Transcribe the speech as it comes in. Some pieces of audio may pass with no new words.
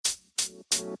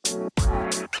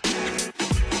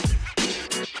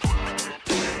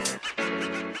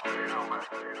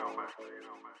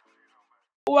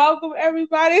Welcome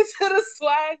everybody to the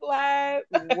Swag Lab.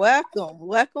 Welcome.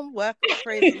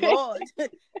 Praise the Lord.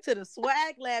 To the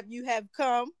Swag Lab, you have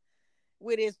come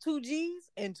with its 2Gs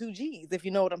and 2Gs, if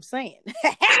you know what I'm saying.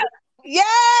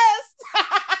 Yes!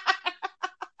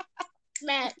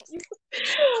 Snacks.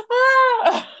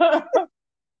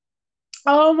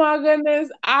 Oh my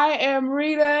goodness. I am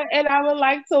Rita and I would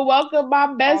like to welcome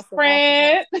my best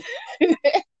friend.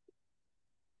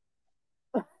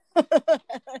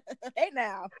 Hey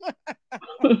now.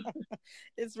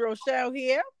 It's Rochelle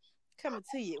here, coming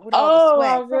to you with all the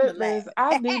swag from the lab.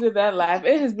 I needed that laugh.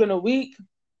 It has been a week.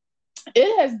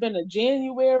 It has been a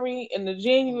January, and the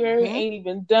January ain't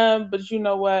even done. But you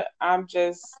know what?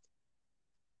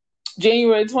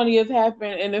 January 20th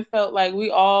happened, and it felt like we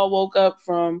all woke up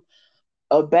from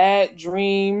a bad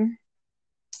dream.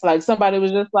 Like somebody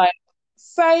was just like,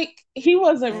 psych, he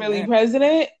wasn't really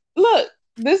president. Look,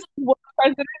 this is what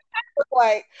president looked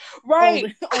like.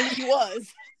 Right. Oh, he was.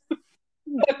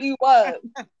 But he was.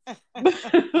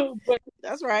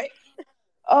 That's right.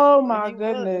 Oh my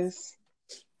goodness.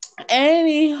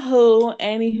 Anywho.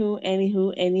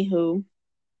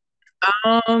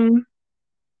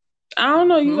 I don't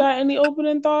know. You got any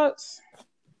opening thoughts?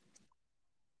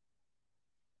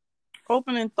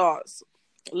 Opening thoughts.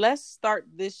 Let's start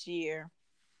this year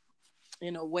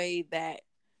in a way that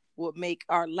would make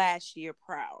our last year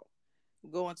proud.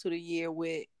 Go into the year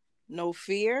with no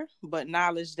fear, but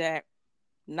knowledge that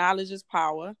knowledge is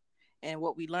power. And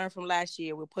what we learned from last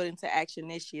year, we'll put into action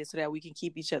this year so that we can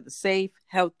keep each other safe,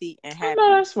 healthy, and happy.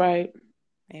 No, that's right.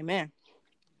 Amen.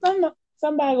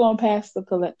 Somebody gonna pass the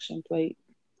collection plate.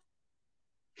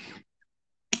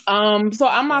 So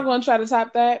I'm not gonna try to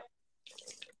top that.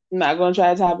 I'm not gonna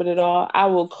try to top it at all. I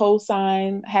will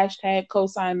co-sign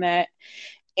that.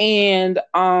 And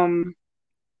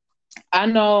I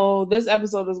know this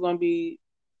episode is gonna be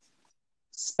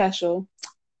special.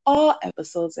 All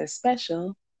episodes are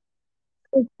special.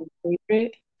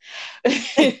 Favorite.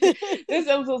 This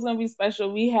episode is gonna be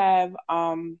special. We have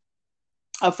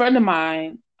a friend of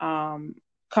mine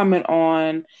coming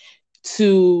on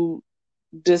to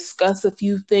discuss a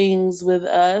few things with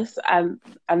us. I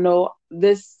know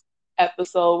this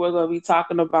episode we're going to be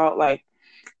talking about like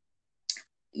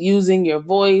using your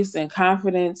voice and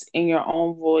confidence in your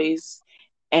own voice.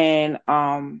 And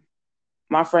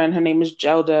my friend, her name is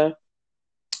Jelda.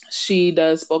 She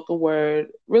does spoken word,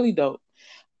 really dope.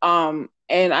 And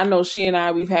I know she and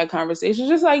I, we've had conversations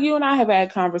just like you and I have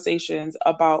had conversations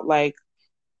about like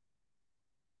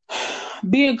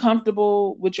being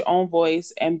comfortable with your own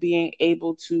voice and being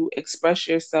able to express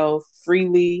yourself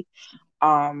freely,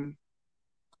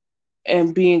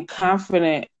 and being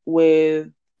confident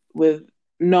with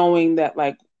knowing that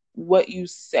like what you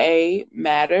say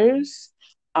matters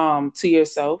to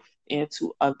yourself and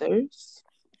to others.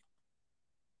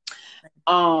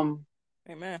 Amen.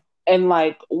 And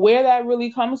like where that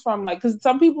really comes from, like, because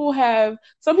some people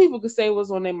could say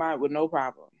what's on their mind with no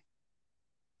problem.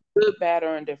 Good, bad,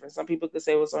 or indifferent. Some people could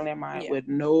say what's on their mind with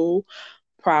no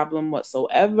problem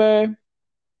whatsoever.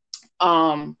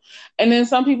 And then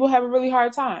some people have a really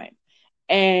hard time.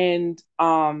 And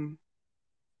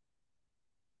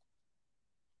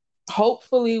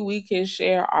hopefully we can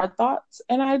share our thoughts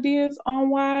and ideas on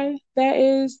why that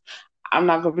is. I'm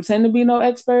not going to pretend to be no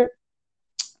expert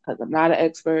because I'm not an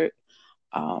expert.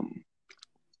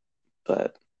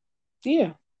 But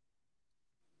yeah.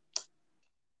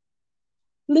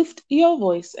 Lift your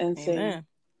voice and sing.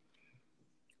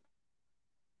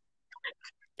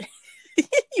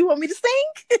 You want me to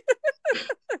sing?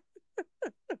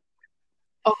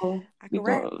 Oh, I can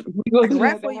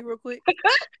rap for you real quick.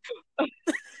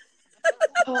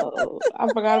 Oh, I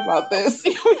forgot about this.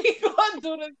 We gonna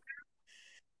do this.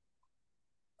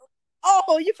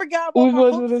 Oh, you forgot about my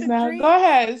hopes do this now. Dreams? Go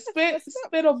ahead,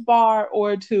 spit a bar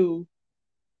or two.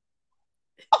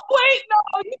 Oh, wait, no,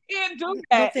 you can't do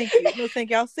that. No, thank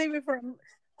you. I'll save it for.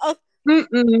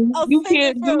 You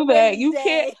can't do that. You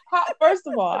can't. First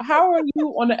of all, how are you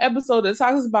on an episode that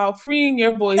talks about freeing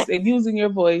your voice and using your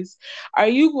voice? Are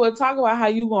you going to talk about how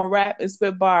you going to rap and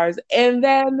spit bars and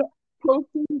then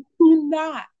proceed to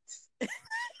not?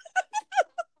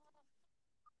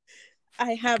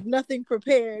 I have nothing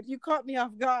prepared. You caught me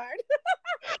off guard.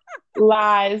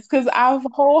 Lies, because I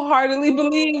wholeheartedly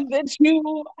believe that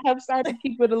you have started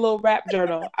keeping a little rap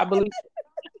journal. I believe it.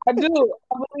 I do.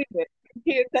 I believe it. You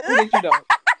can't tell me that you don't.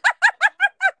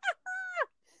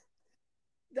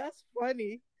 That's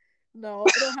funny. No,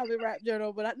 I don't have a rap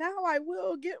journal, but now I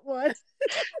will get one.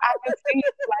 I can see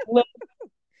like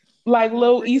like I'll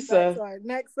Lil bring it back Issa to our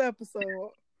next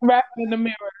episode. rapping in the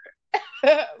mirror.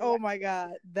 Oh my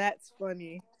God, that's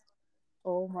funny.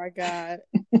 Oh my God,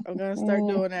 I'm gonna start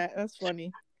doing that. That's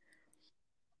funny.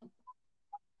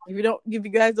 If you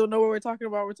guys don't know what we're talking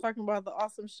about the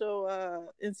awesome show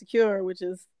Insecure, which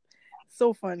is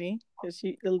so funny because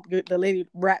the lady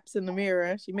raps in the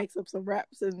mirror. She makes up some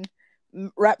raps and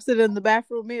raps it in the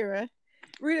bathroom mirror.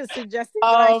 Rita's suggesting that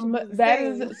I should do the That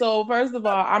same. is so. First of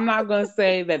all, I'm not gonna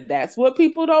say that that's what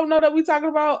people don't know that we talking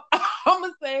about. I'm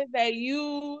gonna say that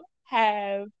you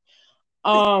have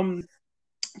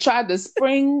tried to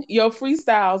spring your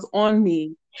freestyles on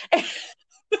me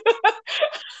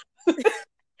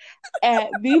at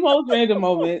the most random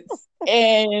moments,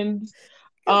 and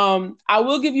I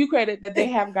will give you credit that they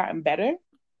have gotten better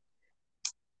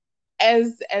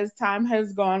as time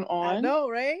has gone on. I know,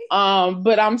 right?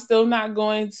 But I'm still not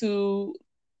going to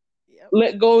Yep.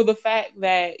 let go of the fact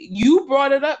that you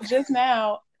brought it up just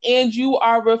now and you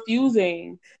are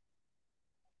refusing.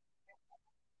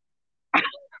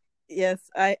 Yes,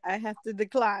 I have to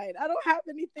decline. I don't have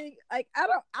anything like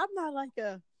I'm not like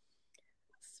a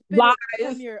spit Lies. it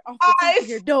from your off the top of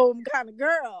your dome kind of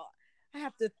girl. I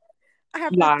have to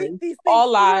Lies. think these things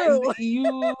All lies. through.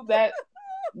 You that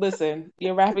listen,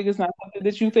 your rapping is not something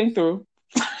that you think through.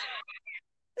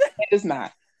 It is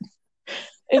not.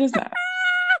 It is not.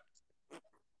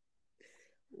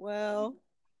 Well,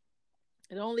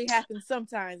 it only happens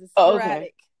sometimes. It's Oh,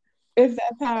 sporadic. okay. If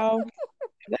that's how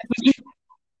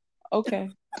okay.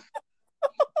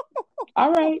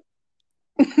 All right.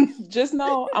 Just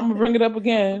know I'm gonna bring it up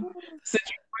again. Since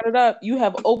you brought it up, you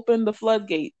have opened the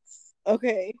floodgates.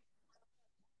 Okay.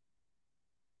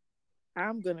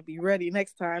 I'm gonna be ready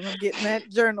next time. I'm getting that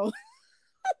journal.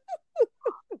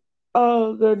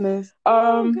 Oh goodness.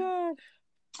 Oh God.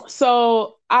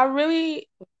 So I really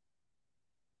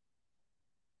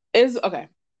is okay.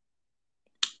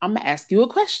 I'm gonna ask you a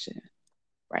question,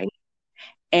 right?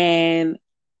 And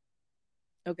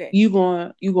okay, you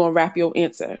gonna wrap your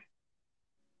answer.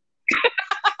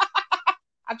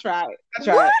 I tried.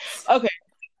 What? Okay.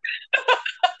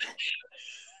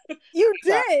 You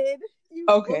did.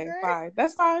 Okay, fine.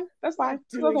 That's fine. That's fine.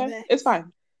 It's okay. That. It's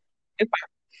fine. It's fine.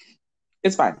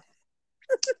 It's fine.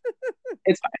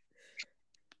 It's fine.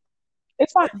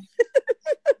 It's fine.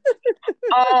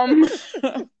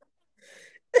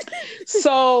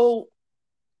 So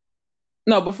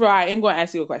no, before I am going to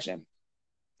ask you a question.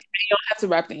 You don't have to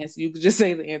wrap the answer. You could just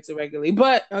say the answer regularly.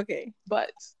 But okay.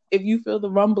 But if you feel the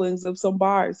rumblings of some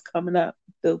bars coming up,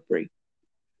 feel free.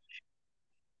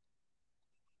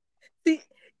 See,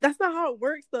 that's not how it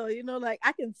works, though. You know, like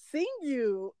I can sing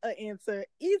you an answer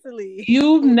easily.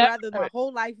 You've never rather my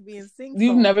whole life being sing.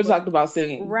 You've never talked about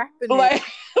singing, rapping like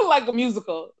like a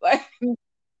musical. Like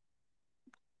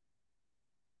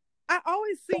I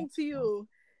always sing to you.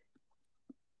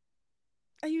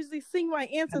 I usually sing my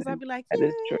answers. I'd be like, that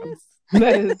yes. is true.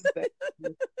 That is.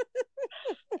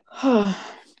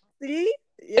 See,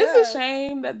 It's a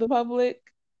shame that the public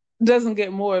doesn't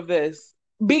get more of this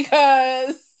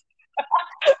because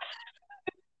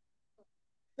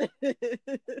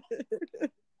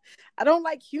I don't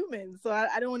like humans, so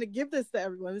I don't want to give this to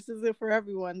everyone. This isn't for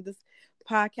everyone. This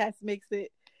podcast makes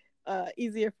it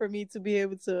easier for me to be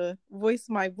able to voice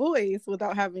my voice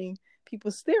without having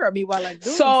people stare at me while I'm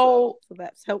doing so. So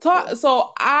that's helpful.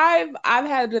 So I've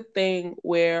had a thing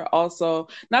where also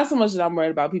not so much that I'm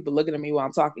worried about people looking at me while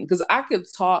I'm talking, because I could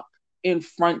talk in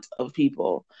front of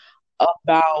people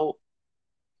about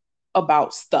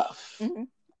stuff. Mm-hmm.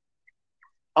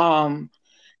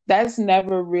 That's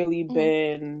never really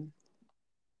been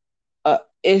a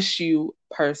issue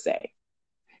per se.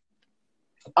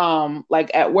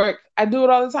 Like at work, I do it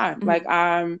all the time.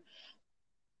 Mm-hmm.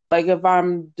 Like if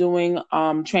I'm doing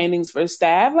trainings for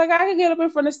staff, like I can get up in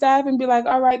front of staff and be like,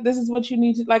 all right, this is what you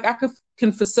need to, like I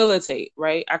can facilitate,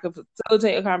 right? I could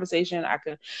facilitate a conversation. I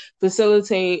could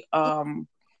facilitate a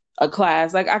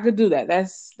class. Like I could do that.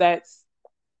 That's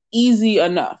easy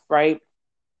enough, right?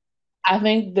 I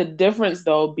think the difference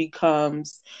though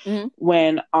becomes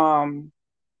when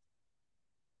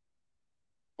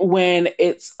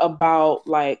it's about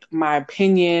like my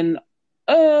opinion,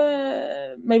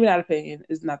 maybe not opinion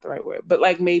is not the right word, but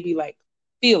like maybe like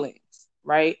feelings,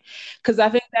 right? Because I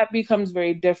think that becomes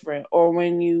very different. Or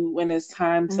when it's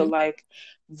time to like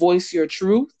voice your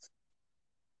truth,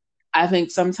 I think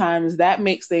sometimes that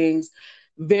makes things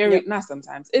very, not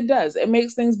sometimes, it does. It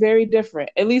makes things very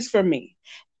different, at least for me.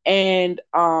 And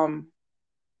one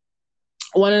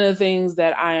of the things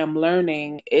that I am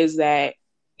learning is that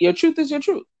your truth is your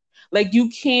truth. Like you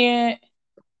can't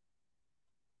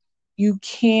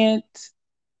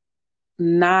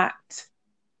not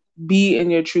be in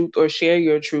your truth or share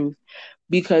your truth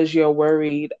because you're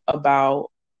worried about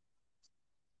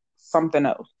something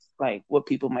else, like what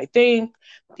people might think,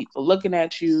 people looking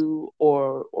at you,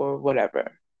 or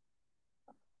whatever.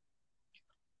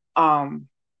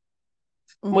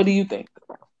 What do you think?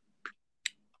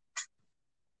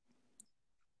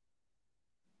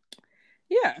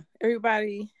 Yeah,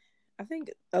 everybody, I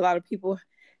think a lot of people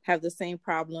have the same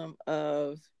problem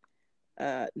of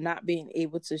not being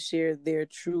able to share their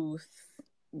truth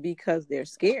because they're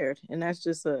scared. And that's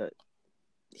just a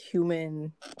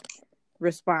human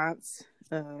response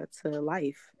to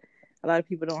life. A lot of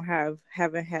people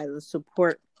haven't had the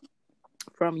support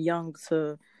from young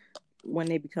to when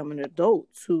they become an adult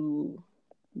to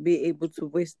be able to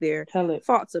voice their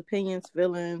thoughts, opinions,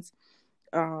 feelings,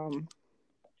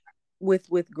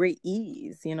 with great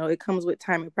ease. You know, it comes with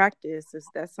time and practice.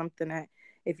 That's something that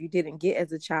if you didn't get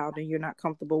as a child and you're not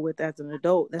comfortable with as an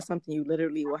adult, that's something you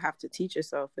literally will have to teach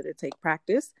yourself. It'll take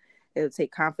practice. It'll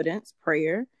take confidence,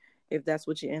 prayer, if that's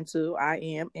what you're into. I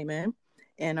am, amen.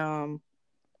 And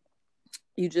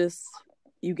you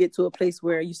get to a place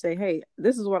where you say, hey,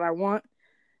 this is what I want,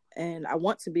 and I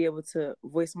want to be able to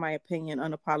voice my opinion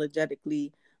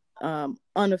unapologetically,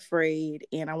 unafraid,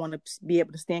 and I want to be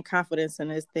able to stand confidence in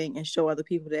this thing and show other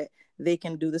people that they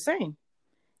can do the same.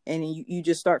 And you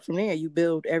just start from there. You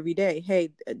build every day. Hey,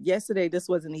 yesterday this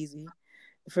wasn't easy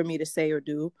for me to say or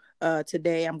do.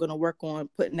 Today I'm going to work on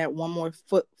putting that one more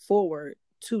foot forward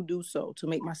to do so, to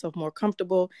make myself more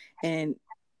comfortable. And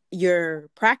your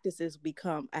practices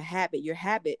become a habit. Your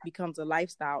habit becomes a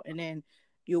lifestyle. And then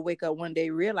you'll wake up one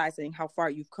day realizing how far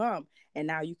you've come. And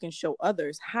now you can show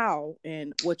others how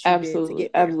and what you did to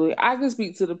get there. Absolutely. I can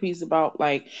speak to the piece about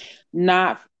like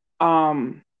not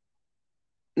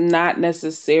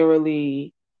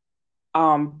necessarily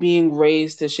being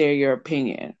raised to share your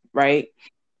opinion, right?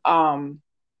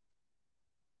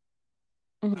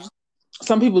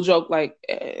 Some people joke like,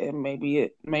 maybe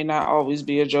it may not always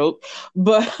be a joke,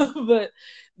 but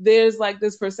there's like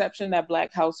this perception that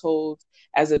Black households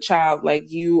as a child, like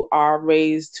you are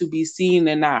raised to be seen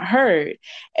and not heard.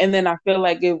 And then I feel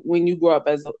like when you grow up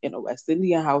in a West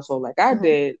Indian household like I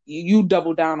did, you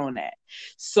double down on that.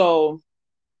 So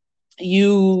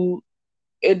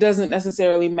it doesn't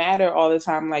necessarily matter all the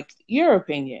time, like your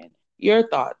opinion, your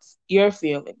thoughts, your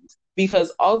feelings,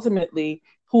 because ultimately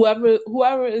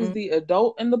whoever is the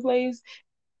adult in the place,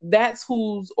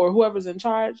 whoever's in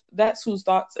charge, that's whose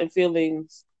thoughts and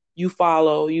feelings you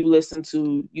follow, you listen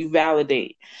to, you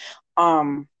validate.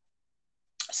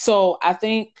 So I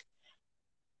think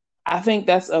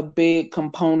that's a big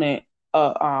component,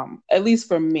 at least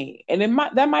for me, and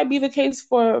that might be the case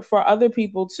for other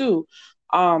people too.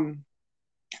 I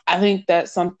think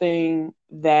that's something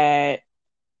that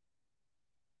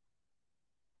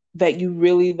you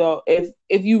really, though, if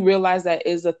you realize that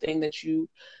is a thing that you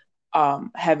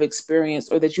have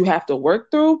experienced or that you have to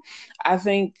work through, I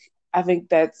think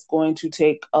that's going to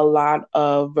take a lot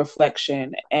of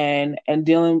reflection and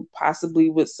dealing possibly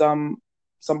with some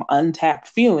untapped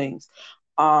feelings,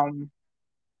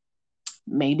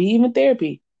 maybe even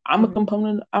therapy. I'm a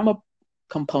component.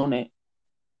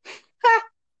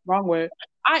 Wrong word.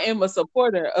 I am a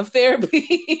supporter of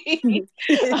therapy.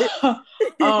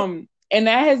 And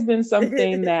that has been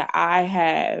something that I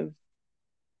have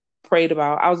prayed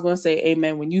about. I was going to say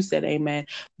amen when you said amen,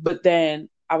 but then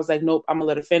I was like, nope, I'm going to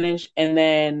let it finish. And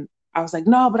then I was like,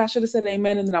 no, but I should have said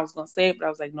amen. And then I was going to say it, but I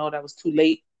was like, no, that was too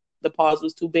late. The pause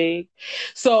was too big.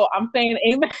 So I'm saying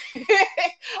amen.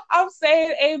 I'm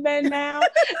saying amen now.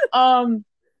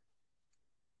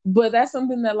 But that's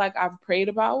something that like I've prayed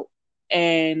about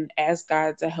and asked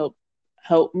God to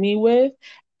help me with,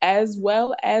 as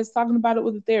well as talking about it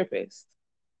with a therapist.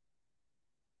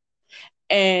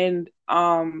 And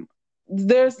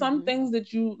there's some things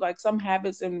that you like, some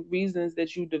habits and reasons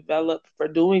that you develop for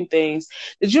doing things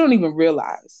that you don't even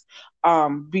realize,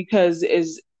 because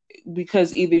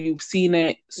either you've seen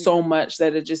it so much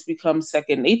that it just becomes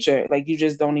second nature, like you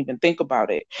just don't even think about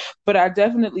it. But I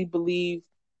definitely believe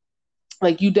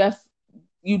like you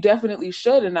definitely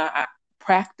should, and I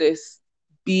practice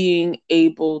being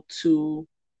able to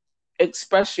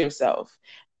express yourself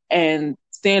and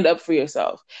stand up for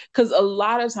yourself. Because a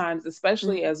lot of times,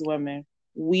 especially as women,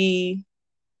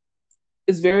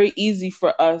 it's very easy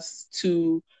for us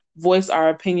to voice our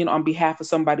opinion on behalf of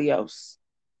somebody else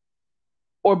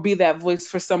or be that voice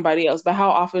for somebody else. But how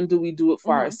often do we do it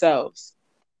for ourselves?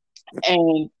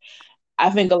 And I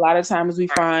think a lot of times we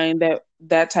find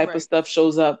that type of stuff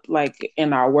shows up like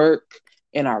in our work,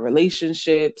 in our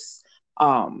relationships,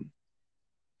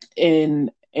 in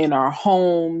our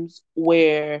homes,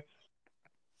 where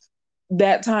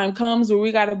that time comes where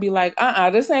we got to be like,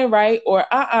 this ain't right, or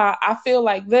I feel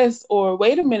like this, or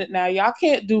wait a minute now, y'all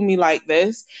can't do me like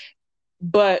this.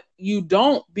 But you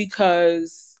don't,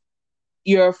 because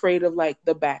you're afraid of like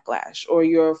the backlash, or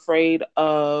you're afraid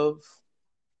of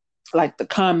like the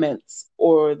comments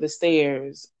or the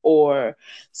stares, or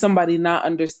somebody not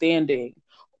understanding,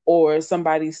 or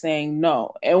somebody saying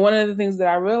no. And one of the things that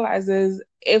I realize is,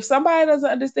 if somebody doesn't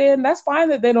understand, that's fine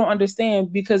that they don't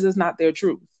understand, because it's not their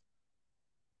truth.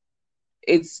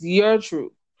 It's your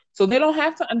truth. So they don't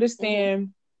have to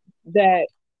understand that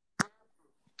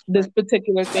this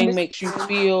particular thing makes you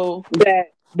feel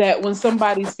that when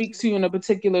somebody speaks to you in a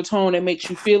particular tone, it makes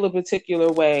you feel a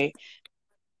particular way.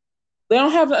 They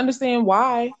don't have to understand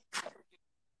why,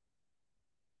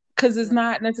 because it's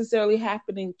not necessarily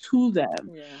happening to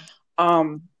them. Yeah.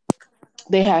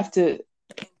 They have to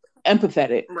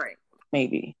empathetic, Right.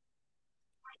 maybe.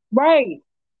 Right.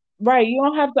 Right. You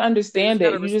don't have to They just understand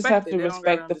gotta it. You just respect have it. to They don't gotta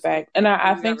respect the understand. fact. And They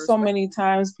I just think gotta so respect. many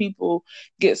times people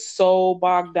get so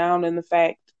bogged down in the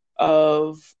fact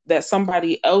of that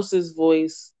somebody else's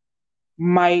voice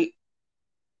might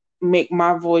make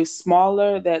my voice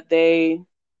smaller, that they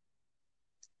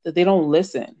don't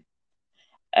listen.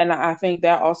 And I think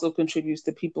that also contributes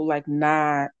to people like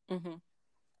not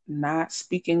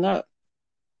speaking up.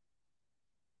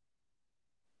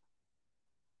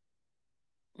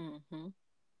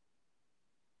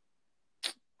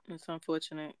 It's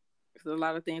unfortunate, because a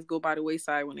lot of things go by the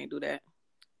wayside when they do that.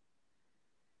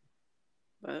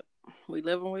 But we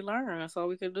live and we learn. That's all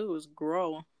we can do is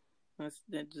grow. And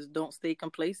just don't stay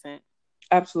complacent.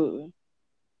 Absolutely.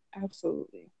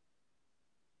 Absolutely.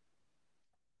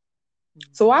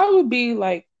 So why would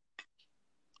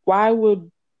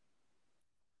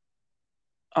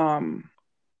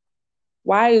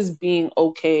why is being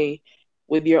okay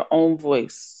with your own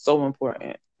voice so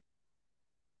important?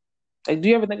 Like, do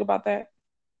you ever think about that?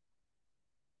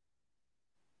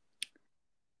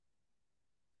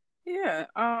 Yeah.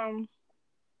 I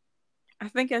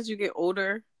think as you get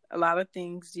older, a lot of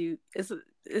things it's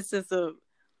just a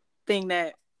thing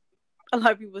that a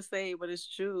lot of people say, but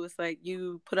it's true. It's like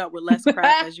you put up with less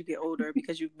crap as you get older,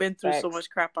 because you've been through so much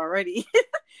crap already.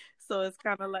 So it's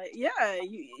kind of like, yeah,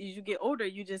 you get older,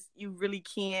 you really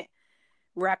can't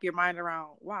wrap your mind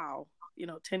around, wow,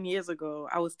 10 years ago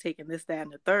I was taking this, that,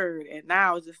 and the third, and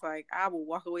now it's just like I will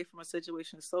walk away from a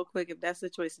situation so quick if that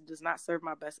situation does not serve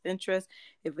my best interest,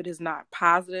 if it is not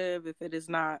positive, if it is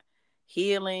not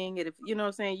healing, and if you know what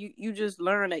I'm saying, you just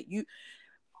learn that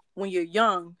when you're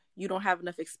young, you don't have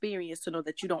enough experience to know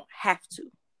that you don't have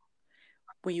to.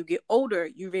 When you get older,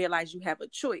 you realize you have a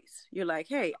choice. You're like,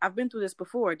 hey, I've been through this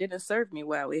before. It didn't serve me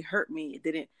well. It hurt me. It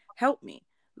didn't help me.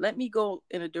 Let me go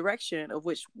in a direction of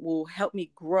which will help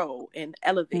me grow and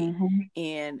elevate,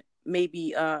 and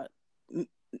maybe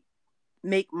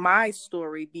make my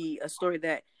story be a story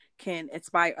that can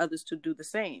inspire others to do the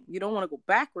same. You don't want to go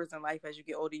backwards in life as you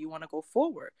get older. You want to go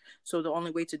forward. So the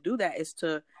only way to do that is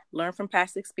to learn from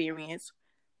past experience,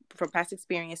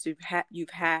 you've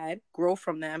had, grow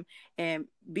from them, and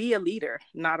be a leader,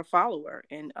 not a follower,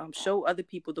 and show other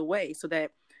people the way, so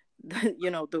that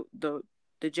the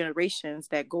generations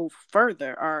that go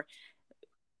further are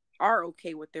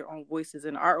okay with their own voices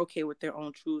and are okay with their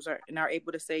own truths, and are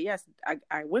able to say, yes,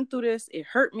 I went through this, it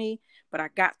hurt me, but I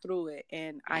got through it,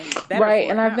 and I'm better right.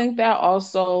 for And it I now. think that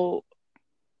also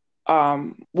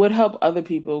would help other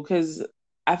people, because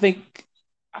I think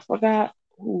I forgot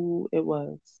who it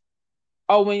was.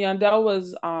 Oh, when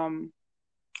Yandel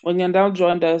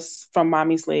joined us from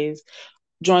Mommy Slaves,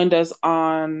 joined us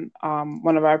on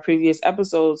one of our previous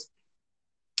episodes,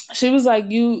 she was like,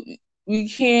 we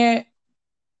can't,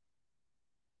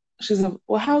 she's like,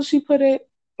 well, how she put it?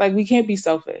 Like, we can't be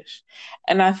selfish.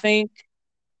 And I think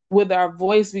with our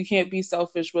voice, we can't be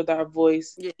selfish with our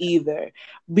voice either,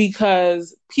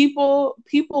 because people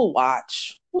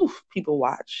watch. People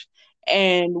watch.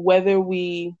 And whether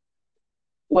we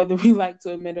like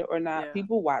to admit it or not,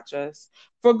 people watch us,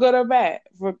 for good or bad,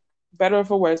 for better or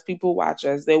for worse. People watch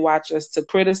us. They watch us to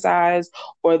criticize,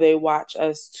 or they watch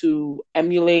us to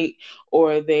emulate,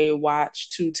 or they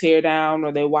watch to tear down,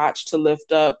 or they watch to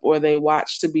lift up, or they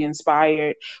watch to be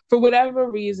inspired. For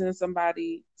whatever reason,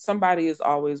 somebody is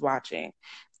always watching.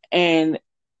 And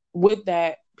with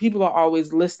that, people are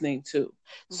always listening too.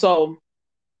 So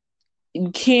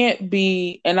you can't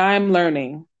be, and I'm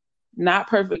learning, not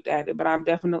perfect at it, but I'm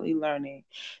definitely learning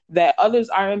that others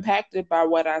are impacted by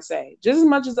what I say just as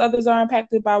much as others are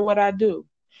impacted by what I do.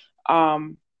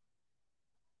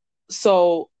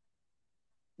 So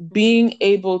being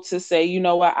able to say, you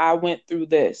know what, I went through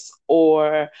this,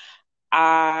 or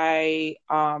I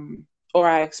or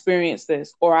I experienced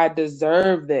this, or I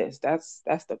deserve this. That's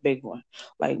the big one.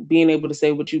 Like being able to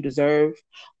say what you deserve,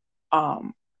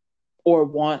 um, or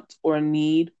want or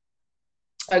need.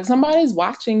 Like somebody's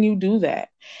watching you do that.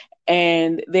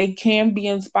 And they can be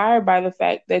inspired by the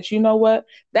fact that, you know what,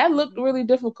 that looked really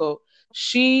difficult.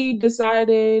 She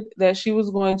decided that she was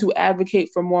going to advocate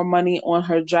for more money on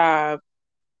her job,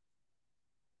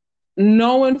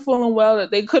 knowing full and well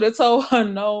that they could have told her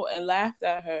no and laughed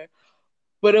at her.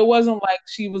 But it wasn't like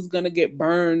she was going to get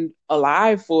burned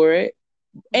alive for it.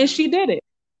 And she did it.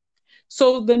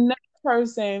 So the next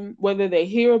person, whether they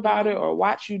hear about it or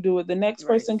watch you do it, the next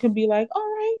person can be like, all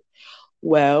right,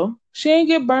 well, she ain't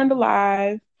get burned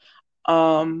alive.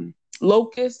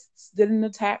 Locusts didn't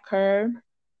attack her.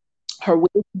 Her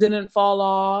wig didn't fall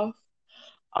off.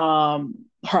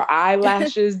 Her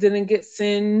eyelashes didn't get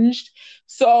singed.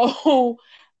 So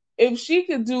if she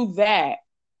could do that,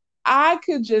 I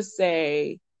could just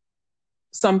say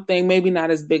something maybe not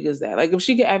as big as that. Like if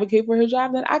she could advocate for her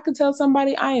job, then I could tell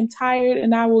somebody I am tired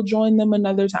and I will join them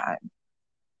another time.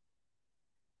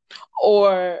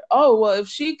 Or, oh, well, if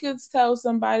she could tell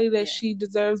somebody that she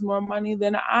deserves more money,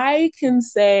 then I can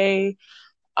say,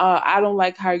 I don't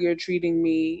like how you're treating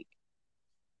me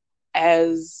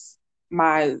as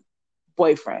my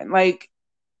boyfriend. Like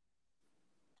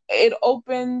it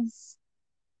opens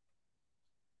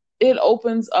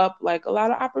up like a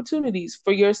lot of opportunities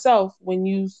for yourself when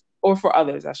you, or for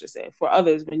others, I should say, for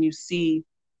others when you see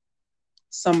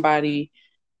somebody,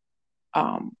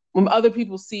 when other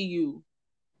people see you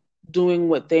doing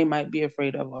what they might be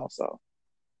afraid of also.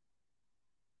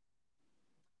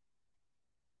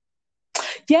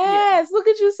 Yes, look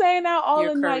at you saying that all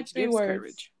Your in like courage 3 gives words.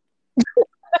 Courage.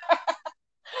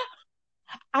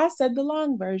 I said the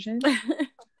long version.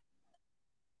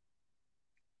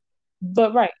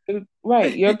 But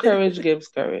right. Your courage gives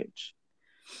courage.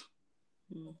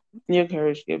 Your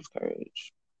courage gives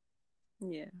courage.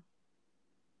 Yeah.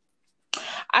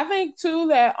 I think too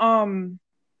that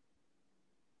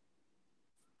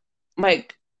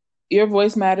like your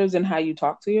voice matters in how you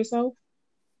talk to yourself.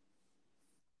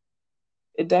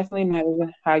 It definitely matters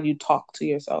in how you talk to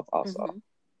yourself also.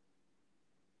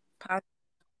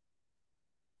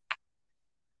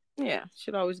 Yeah,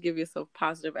 should always give yourself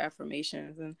positive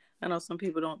affirmations. And I know some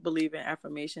people don't believe in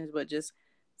affirmations, but just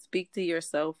speak to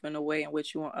yourself in a way in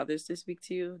which you want others to speak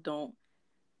to you. Don't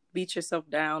beat yourself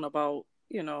down about,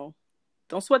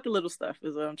 don't sweat the little stuff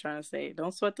is what I'm trying to say.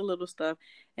 Don't sweat the little stuff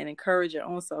and encourage your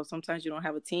own self. Sometimes you don't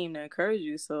have a team to encourage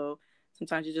you. So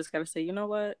sometimes you just got to say, you know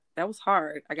what? That was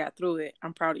hard. I got through it.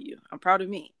 I'm proud of you. I'm proud of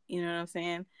me. You know what I'm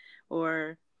saying?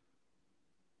 Or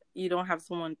you don't have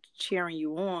someone cheering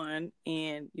you on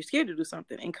and you're scared to do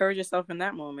something. Encourage yourself in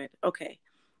that moment. Okay,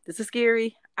 this is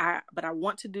scary, but I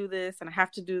want to do this and I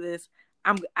have to do this.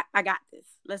 I got this.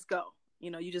 Let's go.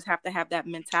 You just have to have that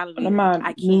mentality. One of my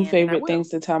I new can and I favorite will. things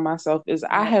to tell myself is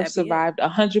I Let have that be it. survived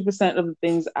 100% of the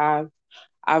things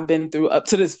I've been through up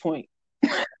to this point.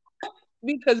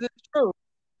 Because it's true.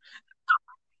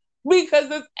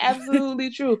 Because it's absolutely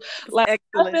true. Like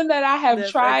Excellent. nothing that I have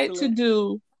That's tried excellent. to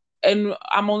do, and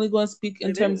I'm only going to speak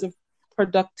in terms of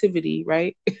productivity,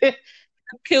 right?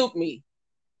 Killed me.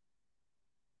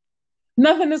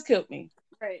 Nothing has killed me.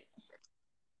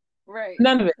 Right.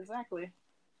 None of it. Exactly.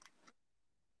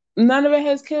 None of it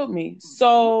has killed me.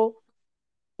 So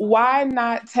why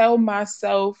not tell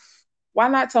myself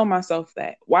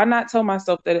that? Why not tell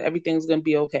myself that everything's going to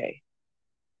be okay?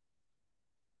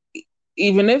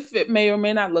 Even if it may or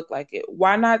may not look like it.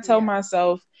 Why not tell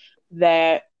myself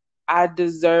that I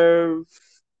deserve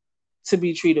to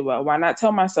be treated well? Why not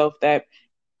tell myself that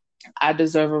I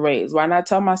deserve a raise? Why not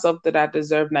tell myself that I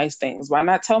deserve nice things? Why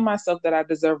not tell myself that I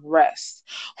deserve rest?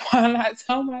 Why not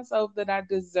tell myself that I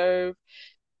deserve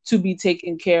to be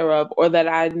taken care of or that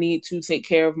I need to take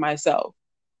care of myself?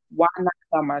 Why not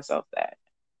tell myself that?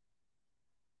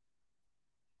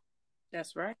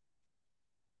 That's right.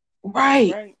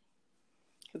 Right.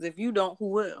 Because if you don't, who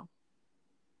will?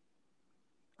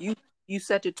 You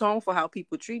set the tone for how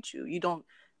people treat you. You don't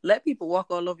let people walk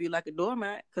all over you like a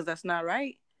doormat, because that's not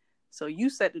right. So you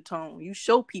set the tone. You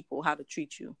show people how to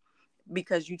treat you,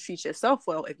 because you treat yourself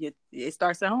well. It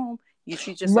starts at home. You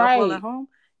treat yourself well at home.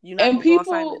 You're not gonna go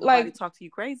outside and let nobody talk to you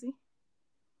crazy.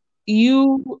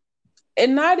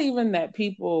 And not even that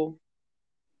people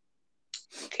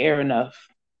care enough.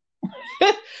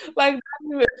 Like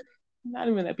not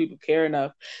even that people care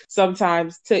enough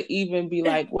sometimes to even be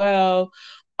like, well,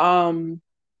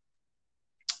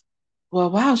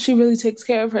 wow, she really takes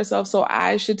care of herself, so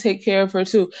I should take care of her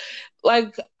too.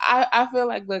 Like I feel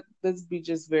like let's be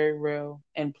just very real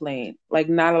and plain. Like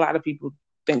not a lot of people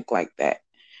think like that.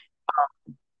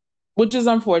 which is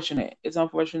unfortunate. It's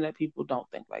unfortunate that people don't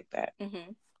think like that.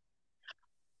 Mm-hmm.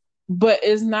 But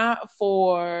it's not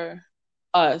for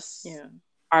us,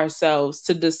 ourselves,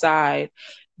 to decide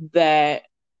that,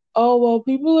 oh, well,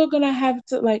 people are going to have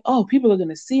to, like, oh, people are going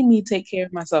to see me take care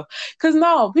of myself. Because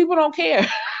no, people don't care.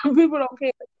 People don't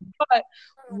care. But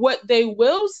what they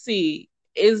will see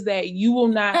is that you will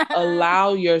not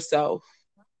allow yourself,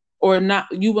 or not,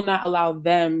 you will not allow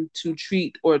them to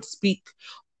treat or speak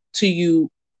to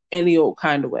you any old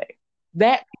kind of way.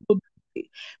 That people do.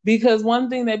 Because one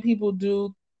thing that people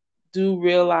do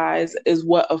realize is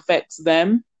what affects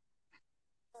them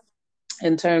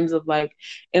in terms of like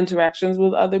interactions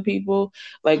with other people.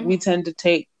 Like we tend to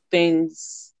take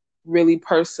things really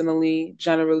personally,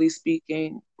 generally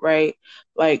speaking, right?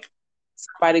 Like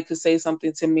somebody could say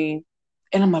something to me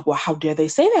and I'm like, well, how dare they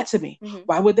say that to me?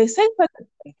 Why would they say that to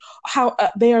me? How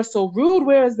they are so rude.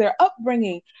 Where is their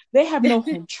upbringing? They have no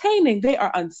home training. They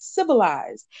are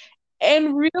uncivilized.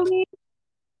 And really,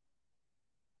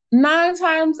 9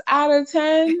 times out of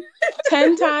 10,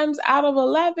 10 times out of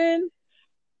 11,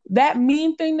 that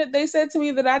mean thing that they said to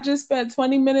me that I just spent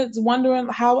 20 minutes wondering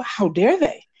how dare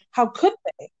they? How could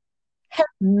they? Has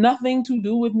nothing to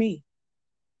do with me.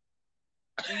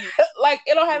 Like,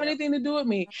 it don't have anything to do with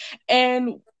me.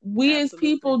 And we as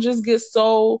people just get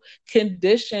so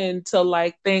conditioned to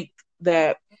like think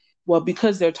that, well,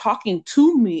 because they're talking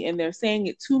to me and they're saying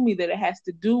it to me, that it has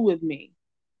to do with me.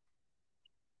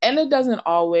 And it doesn't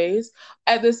always.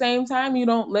 At the same time, you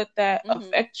don't let that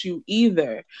affect you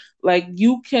either. Like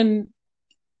you can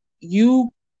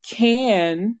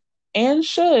and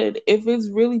should, if it's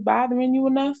really bothering you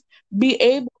enough, be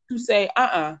able to say,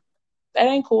 that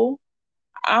ain't cool.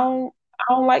 I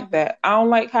don't like that. I don't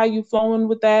like how you flowing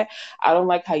with that. I don't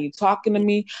like how you talking to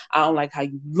me. I don't like how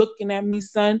you looking at me,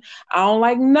 son. I don't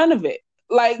like none of it.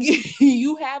 Like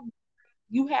you have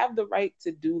the right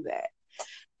to do that.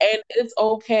 And it's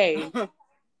okay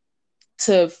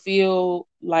to feel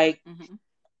like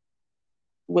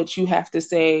what you have to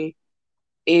say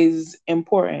is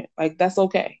important. Like that's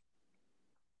okay.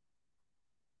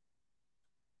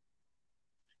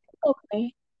 It's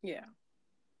okay. Yeah.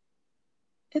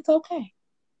 It's okay.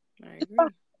 I agree.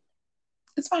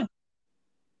 It's fine.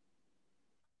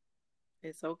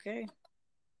 It's okay.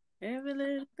 Every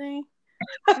little thing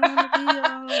gonna be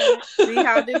all right. See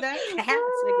how I did that?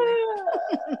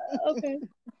 Okay.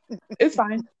 It's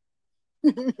fine.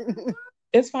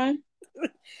 It's fine.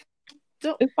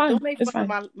 It's fine. Don't make it's fun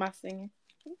fine. of my singing.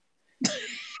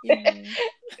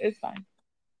 It's fine.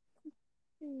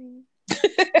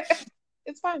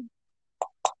 It's fine.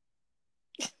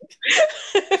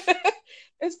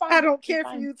 It's fine. I don't care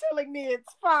for you telling me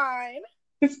it's fine.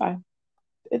 It's fine.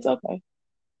 It's okay.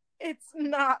 It's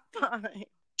not fine.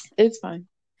 It's fine.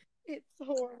 It's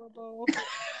horrible.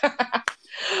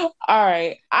 All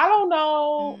right. I don't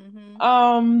know.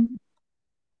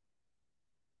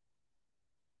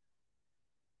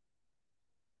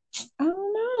 I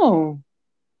don't know.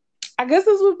 I guess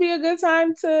this would be a good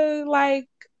time to like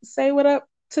say what up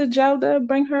to Jelda,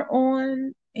 bring her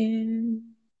on and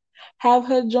have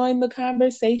her join the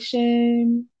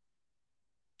conversation.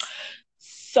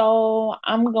 So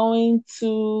I'm going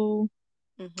to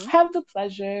have the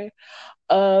pleasure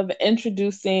of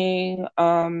introducing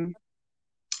to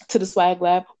the Swag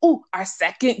Lab, our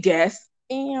second guest.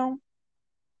 Y'all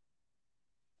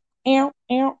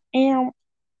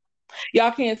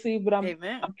can't see, but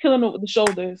I'm killing it with the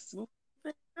shoulders.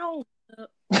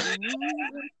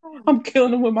 I'm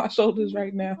killing them with my shoulders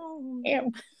right now.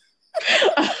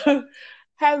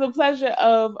 Have the pleasure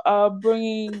of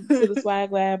bringing to the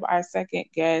Swag Lab our second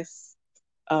guest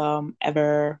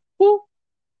ever,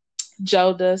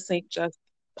 Jelda St. Just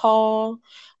Paul.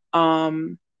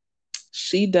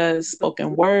 She does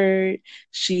spoken word.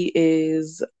 She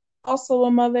is also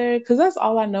a mother, because that's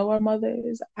all I know are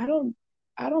mothers. I don't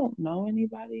know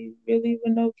anybody really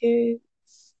with no kids.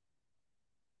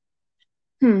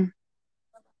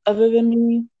 Other than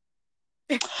me.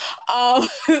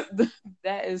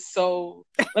 That is so.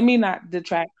 Let me not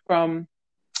detract from.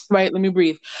 Right, let me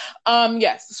breathe.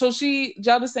 Yes. So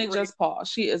Jelda St. Just Paul.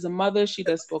 She is a mother. She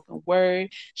does spoken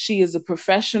word. She is a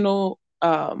professional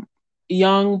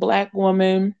young Black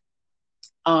woman.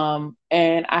 And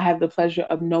I have the pleasure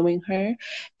of knowing her.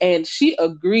 And she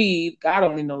agreed, God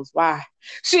only knows why.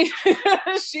 She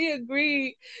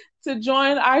agreed to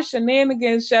join our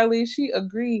shenanigans, Shelly. She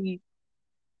agreed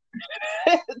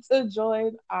to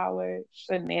join our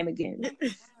shenanigans.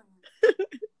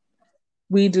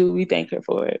 We do. We thank her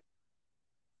for it.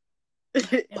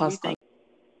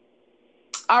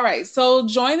 All right. So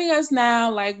joining us now,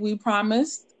 like we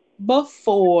promised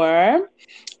before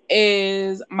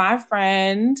is my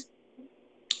friend,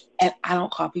 and I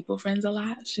don't call people friends a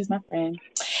lot. She's my friend.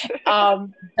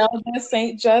 Zelda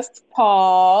St. Just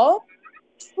Paul.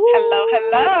 Hello,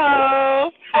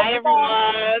 hello. Hi, Woo!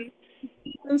 everyone.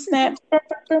 Snap.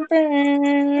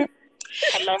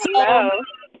 Hello, So, hello.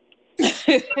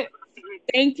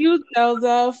 thank you,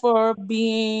 Zelda, for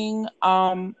being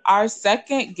our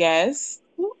second guest.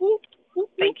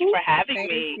 Thank you for having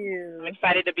Thank me. I'm you.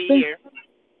 excited to be here.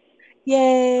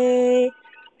 Yay!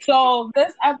 So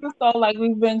this episode, like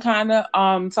we've been kind of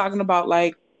talking about,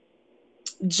 like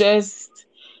just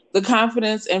the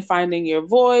confidence in finding your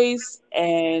voice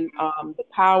and the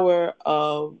power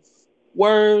of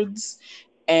words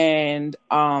and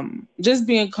just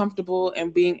being comfortable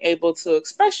and being able to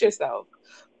express yourself.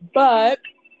 hmm But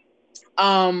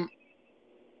um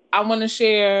I want to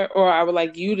share, or I would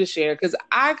like you to share, because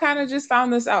I kind of just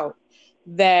found this out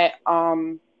that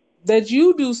that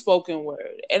you do spoken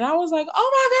word, and I was like,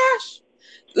 oh my gosh,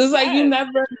 it's like you Yes.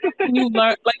 never you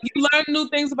learn, like you learn new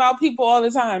things about people all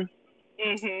the time.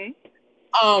 hmm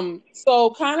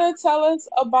So kind of tell us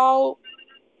about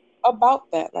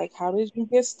that. Like, how did you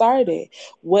get started?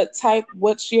 What's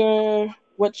your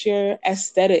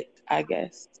aesthetic, I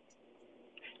guess?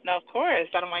 No, of course.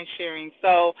 I don't mind sharing.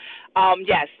 So,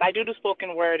 yes, I do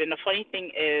spoken word. And the funny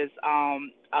thing is,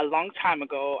 a long time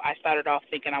ago, I started off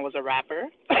thinking I was a rapper.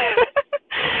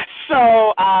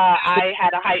 So, I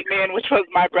had a hype man, which was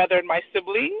my brother and my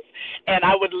siblings. And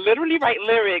I would literally write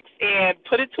lyrics and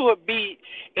put it to a beat.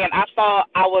 And I thought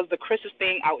I was the Christmas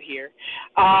thing out here.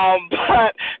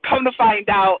 But come to find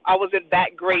out, I wasn't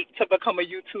that great to become a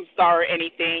YouTube star or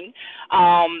anything.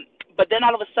 But then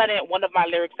all of a sudden, one of my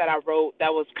lyrics that I wrote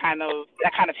that kind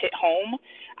of hit home.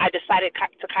 I decided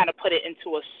to kind of put it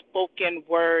into a spoken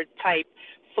word type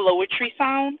flowetry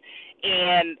sound,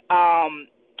 and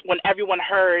when everyone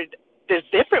heard this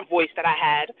different voice that I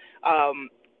had,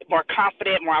 more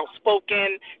confident, more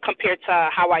outspoken compared to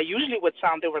how I usually would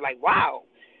sound, they were like, "Wow,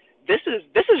 this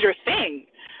is your thing."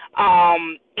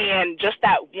 And just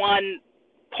that one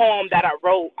poem that I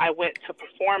wrote, I went to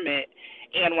perform it.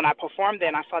 And when I performed it,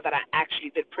 and I saw that I actually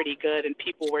did pretty good, and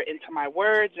people were into my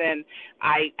words, and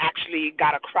I actually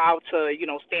got a crowd to,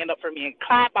 stand up for me and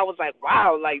clap. I was like,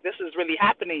 wow, like this is really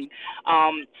happening.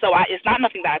 So it's not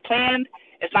nothing that I planned.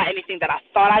 It's not anything that I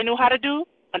thought I knew how to do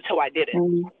until I did it.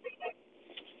 Mm,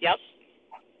 Yep.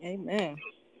 Amen.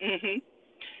 Mhm.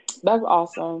 that's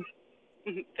awesome.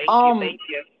 Thank you. Um, Thank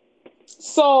you.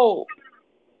 so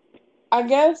I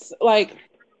guess, like,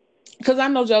 because I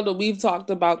know, Jelda, we've talked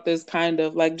about this kind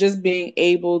of like just being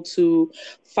able to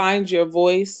find your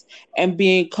voice and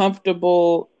being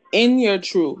comfortable in your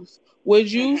truth.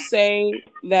 Would you Mhm. say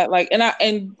that, like,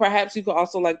 and perhaps you could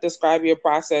also like describe your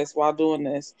process while doing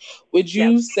this? Would Yep.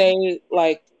 you say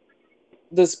like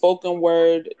the spoken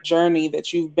word journey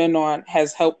that you've been on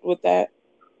has helped with that?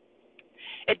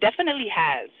 It definitely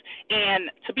has.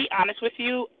 And to be honest with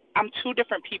you, I'm two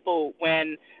different people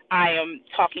when I am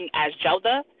talking as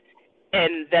Jelda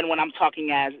and then when I'm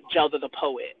talking as Jelda the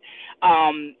poet.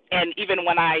 And even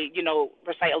when I,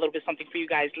 recite a little bit something for you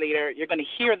guys later, you're going to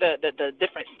hear the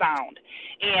different sound.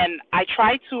 And I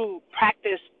try to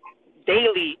practice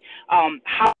daily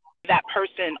how that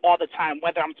person all the time,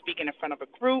 whether I'm speaking in front of a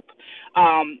group.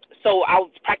 So I'll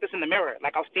practice in the mirror.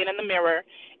 Like I'll stand in the mirror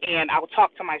and I'll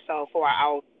talk to myself, or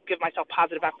I'll give myself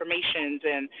positive affirmations,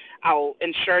 and I'll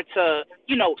ensure to,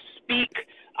 speak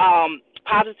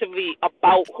positively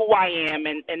about who I am,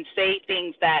 and say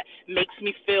things that makes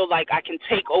me feel like I can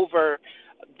take over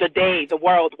the day, the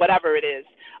world, whatever it is.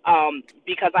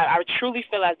 Because I truly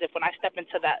feel as if when I step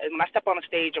into that, when I step on a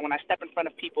stage, or when I step in front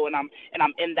of people, and I'm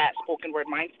in that spoken word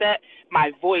mindset,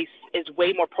 my voice is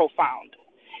way more profound.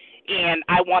 And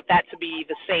I want that to be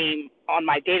the same on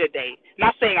my day to day.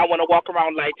 Not saying I want to walk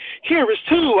around like, here is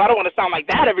two. I don't want to sound like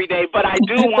that every day, but I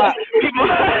do want people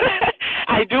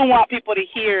I do want people to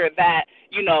hear that,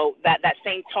 that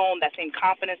same tone, that same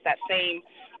confidence, that same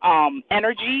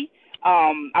energy.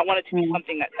 I want it to be Mm.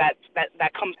 something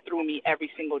that comes through me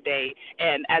every single day.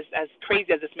 And as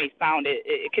crazy as this may sound,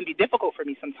 it can be difficult for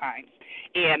me sometimes.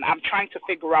 And I'm trying to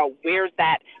figure out where's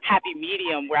that happy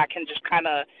medium where I can just kind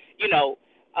of,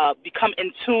 become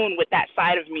in tune with that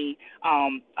side of me,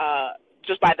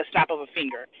 just by the snap of a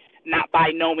finger, not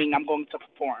by knowing I'm going to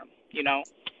perform.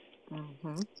 Hmm.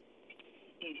 hmm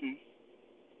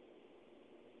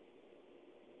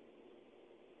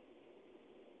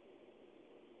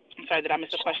I'm sorry, did I miss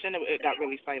a question? It got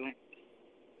really silent.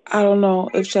 I don't know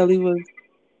if Shelly was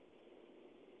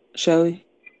Shelly.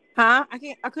 Huh?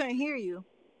 I couldn't hear you.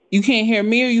 You can't hear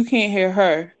me or you can't hear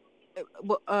her.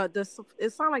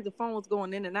 it sounded like the phone was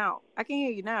going in and out. I can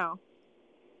hear you now.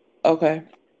 Okay.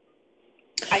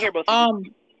 I hear both of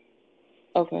you.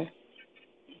 Okay.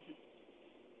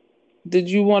 Did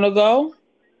you want to go?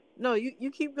 No,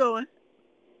 you keep going.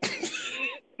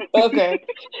 Okay.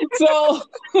 So,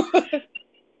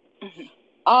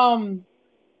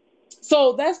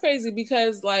 so that's crazy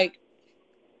because like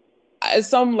as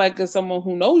someone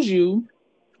who knows you,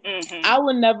 I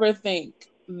would never think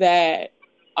that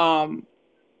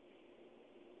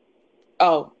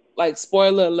like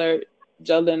spoiler alert,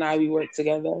 Jelda and I, we work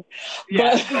together.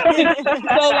 Yes. But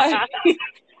so like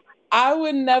I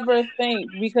would never think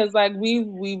because like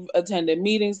we've attended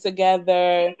meetings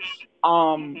together.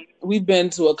 We've been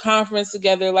to a conference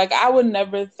together. Like I would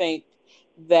never think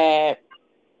that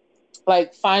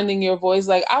like finding your voice,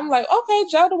 like I'm like, okay,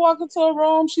 Jelda walk into a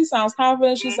room, she sounds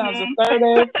confident, she sounds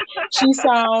assertive, she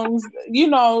sounds,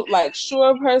 like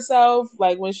sure of herself.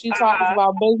 Like when she talks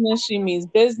about business, she means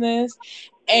business.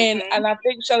 And I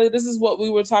think, Shelly, this is what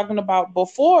we were talking about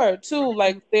before too.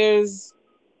 Like there's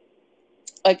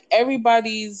like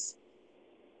everybody's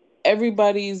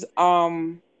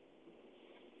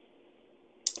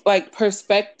like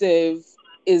perspective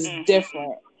is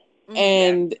different.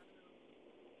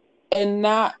 And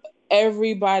not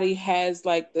everybody has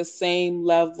like the same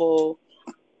level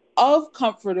of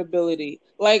comfortability.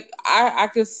 Like I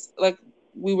could, like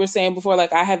we were saying before,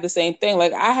 like I have the same thing.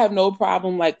 Like I have no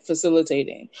problem like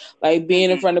facilitating, like being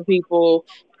in front of people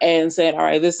and saying, all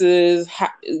right, this is how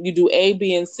you do A,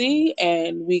 B, and C,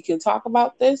 and we can talk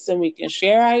about this and we can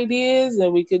share ideas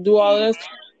and we can do all this.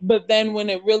 But then when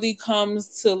it really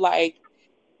comes to like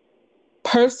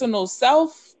personal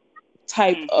self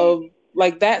type of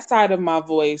like that side of my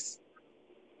voice,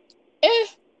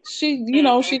 she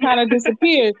she kind of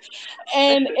disappeared.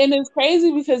 And it's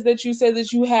crazy because that you said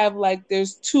that you have like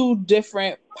there's two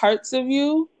different parts of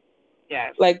you.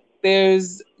 Yes. Like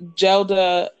there's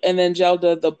Jelda and then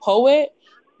Jelda the poet.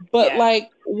 But like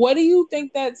what do you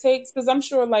think that takes? Because I'm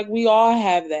sure like we all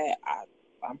have that.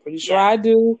 I'm pretty sure I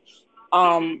do.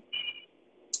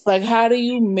 Like how do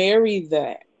you marry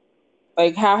that?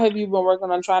 Like how have you been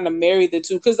working on trying to marry the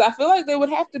two? Because I feel like they would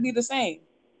have to be the same.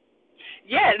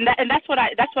 Yeah, and that's what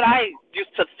I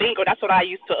used to think, or that's what I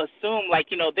used to assume. Like,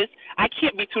 this, I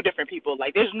can't be two different people.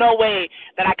 Like, there's no way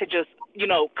that I could just,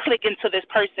 click into this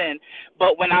person.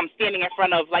 But when I'm standing in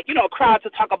front of like, a crowd to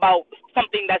talk about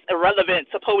something that's irrelevant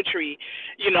to poetry,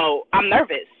 I'm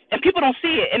nervous. And people don't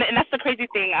see it, and that's the crazy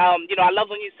thing. I love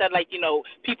when you said like,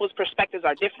 people's perspectives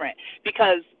are different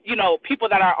because people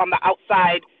that are on the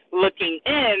outside looking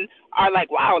in are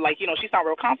like, wow, like she sounds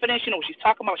real confident. She knows what she's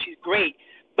talking about. She's great.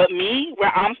 But me,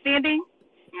 where I'm standing,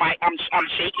 I'm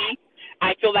shaky.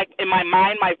 I feel like in my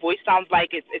mind, my voice sounds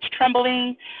like it's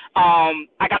trembling.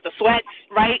 I got the sweats,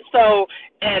 right? So,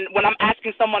 and when I'm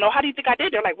asking someone, oh, how do you think I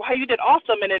did? They're like, well, you did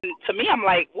awesome. And then to me, I'm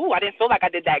like, ooh, I didn't feel like I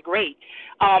did that great.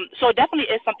 So it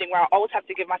definitely is something where I always have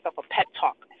to give myself a pep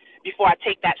talk before I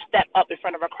take that step up in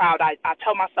front of a crowd. I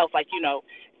tell myself like,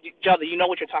 Jelda, you know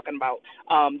what you're talking about.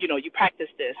 You practice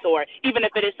this, or even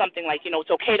if it is something like, it's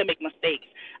okay to make mistakes.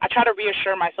 I try to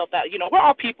reassure myself that, we're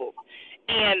all people.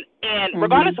 And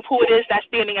regardless of who it is that's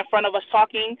standing in front of us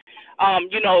talking,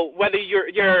 whether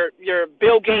you're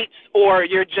Bill Gates or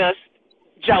you're just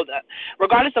Jelda,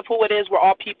 regardless of who it is, we're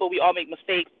all people. We all make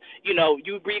mistakes.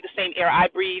 You breathe the same air I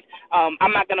breathe.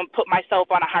 I'm not going to put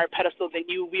myself on a higher pedestal than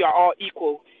you. We are all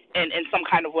equal in some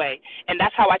kind of way. And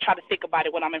that's how I try to think about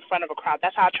it when I'm in front of a crowd.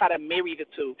 That's how I try to marry the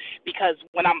two. Because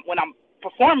when I'm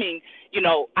performing,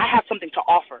 I have something to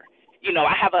offer.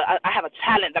 I have a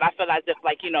talent that I feel as if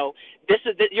like,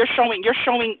 you're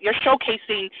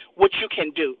showcasing what you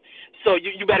can do. So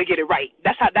you better get it right.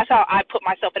 That's how I put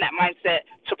myself in that mindset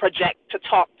to project, to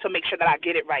talk, to make sure that I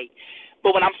get it right.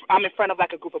 But when I'm in front of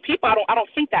like a group of people, I don't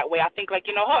think that way. I think like,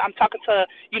 I'm talking to,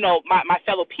 my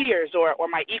fellow peers or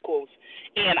my equals.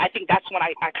 And I think that's when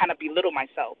I kind of belittle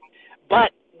myself.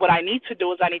 But what I need to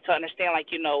do is I need to understand, like,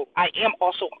 I am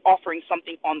also offering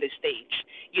something on this stage,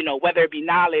 whether it be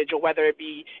knowledge or whether it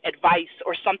be advice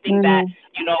or something that,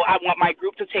 I want my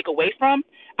group to take away from.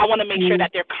 I want to make sure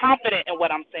that they're confident in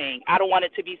what I'm saying. I don't want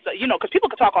it to be so, because people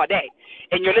can talk all day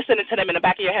and you're listening to them in the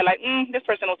back of your head like, this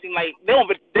person don't seem like, they don't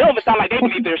even sound like they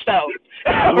believe themselves,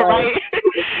 right?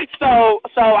 So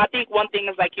I think one thing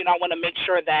is like, I want to make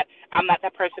sure that I'm not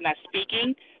that person that's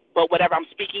speaking, but whatever I'm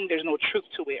speaking, there's no truth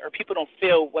to it, or people don't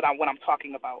feel what I'm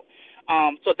talking about.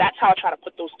 So that's how I try to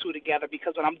put those two together,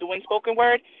 because when I'm doing spoken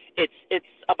word, it's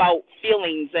about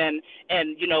feelings and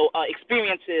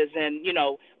experiences and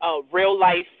real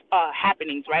life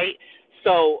happenings, right?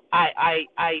 So I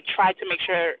try to make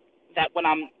sure that when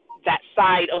I'm that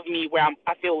side of me where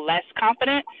I feel less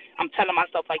confident, I'm telling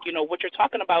myself, like, what you're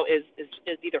talking about is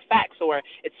either facts or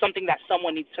it's something that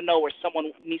someone needs to know or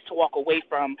someone needs to walk away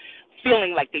from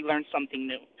feeling like they learned something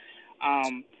new.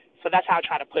 So that's how I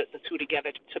try to put the two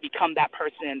together to become that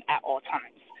person at all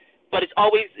times. But it's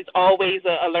always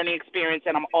a learning experience,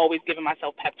 and I'm always giving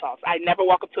myself pep talks. I never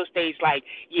walk up to a stage like,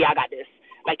 yeah, I got this.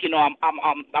 Like,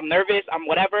 I'm nervous, I'm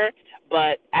whatever,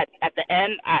 but at the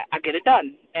end, I get it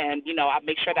done, and I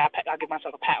make sure that I give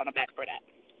myself a pat on the back for that.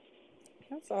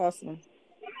 That's awesome.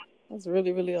 That's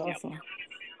really, really awesome. Yep.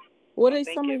 What are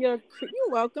some of your? You're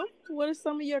welcome. What are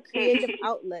some of your creative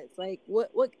outlets? Like,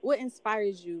 what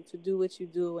inspires you to do what you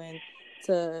do and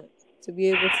to be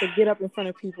able to get up in front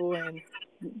of people and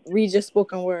read your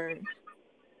spoken word?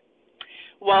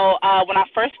 Well, when I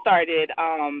first started,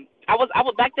 I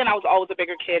was back then. I was always a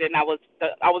bigger kid, and I was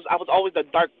always the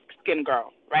dark skinned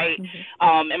girl, right?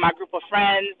 In my group of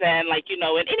friends, and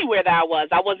and anywhere that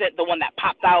I wasn't the one that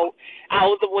popped out. I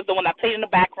was the one that played in the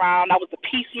background. I was the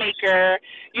peacemaker.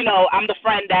 I'm the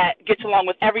friend that gets along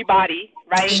with everybody,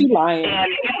 right? She lying.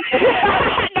 And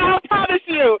no,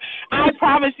 I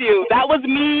promise you, that was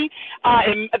me.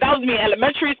 That was me in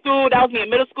elementary school. That was me in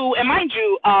middle school. And mind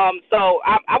you, so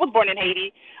I was born in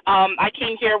Haiti. I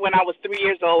came here when I was 3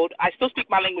 years old. I still speak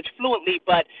my language fluently,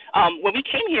 but when we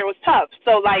came here, it was tough.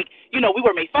 So, we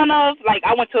were made fun of.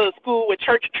 I went to school with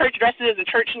church dresses and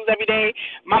church shoes every day.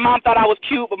 My mom thought I was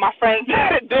cute, but my friends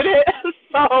did it.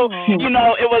 So,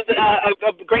 it was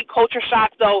a great culture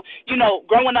shock. So,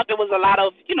 growing up, it was a lot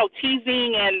of,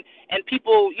 teasing and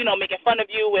people, making fun of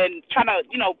you and trying to,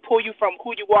 pull you from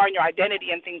who you are and your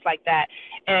identity and things like that.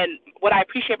 And what I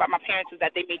appreciate about my parents is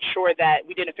that they made sure that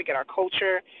we didn't forget our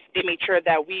culture. They made sure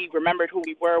that we remembered who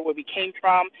we were, where we came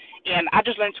from. And I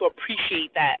just learned to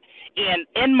appreciate that. And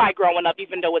in my growing up,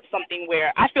 even though it's something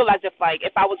where I feel as if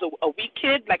I was a weak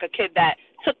kid, like a kid that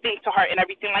took things to heart and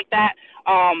everything like that,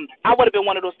 I would have been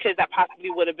one of those kids that possibly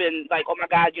would have been like, oh my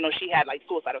God, she had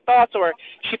suicidal thoughts, or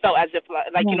she felt as if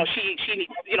she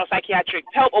needs, psychiatric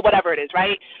help or whatever it is,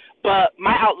 right? But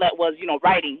my outlet was,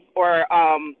 writing or,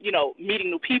 meeting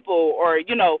new people or,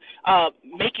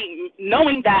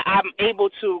 knowing that I'm able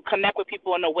to connect with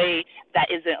people in a way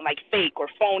that isn't fake or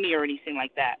phony or anything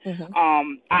like that.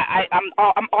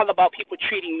 I'm all about people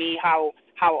treating me how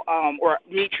or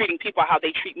me treating people how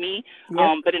they treat me.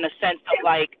 But in a sense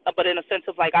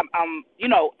of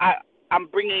I'm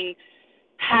bringing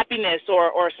happiness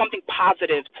or something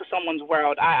positive to someone's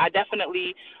world. I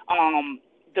definitely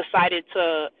decided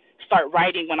to start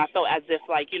writing when I felt as if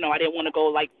I didn't want to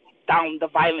go down the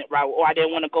violent route, or I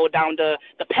didn't want to go down the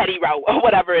petty route or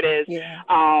whatever it is.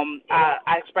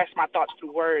 I express my thoughts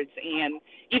through words, and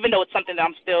even though it's something that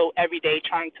I'm still every day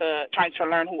trying to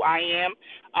learn who I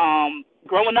am,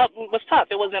 growing up was tough.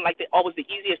 It wasn't always the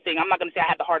easiest thing. I'm not going to say I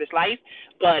had the hardest life,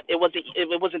 but it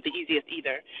wasn't the easiest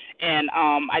either. And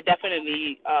I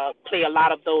definitely play a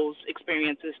lot of those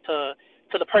experiences to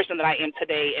the person that I am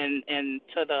today, and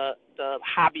to the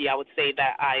hobby, I would say,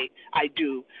 that I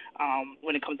do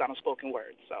when it comes down to spoken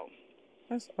word. So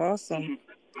that's awesome.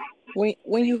 When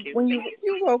you're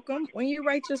welcome. When you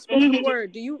write your spoken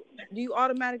word, do you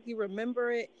automatically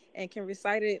remember it and can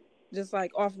recite it just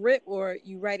off rip, or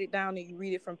you write it down and you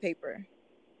read it from paper?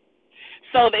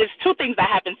 So there's two things that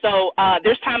happen. So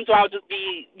there's times where I'll just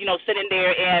be, sitting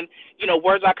there and,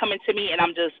 words are coming to me and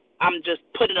I'm just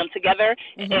putting them together.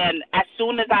 And as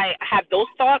soon as I have those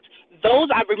thoughts, those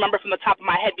I remember from the top of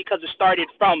my head because it started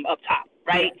from up top,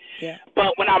 right? Yeah.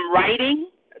 But when I'm writing,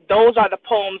 those are the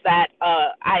poems that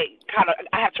I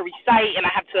have to recite and I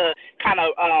have to kind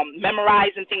of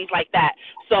memorize and things like that.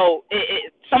 So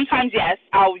sometimes, yes,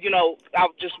 I'll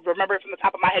just remember it from the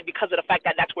top of my head because of the fact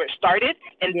that that's where it started,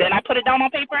 and then I put it down on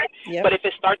paper. But if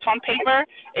it starts on paper,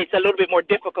 it's a little bit more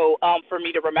difficult for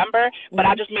me to remember. But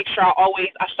I just make sure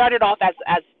I started off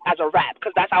as a rap,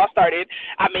 because that's how I started.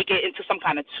 I make it into some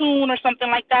kind of tune or something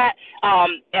like that,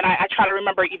 and I try to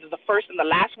remember either the first and the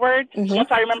last word. Once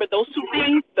I remember those two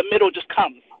things, the middle just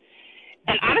comes.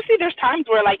 And honestly, there's times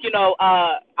where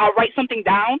I'll write something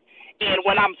down, and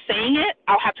when I'm saying it,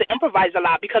 I'll have to improvise a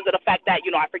lot because of the fact that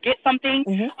I forget something.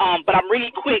 But I'm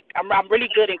really quick. I'm really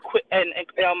good and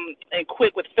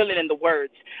quick with filling in the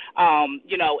words.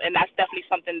 And that's definitely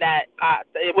something that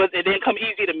it didn't come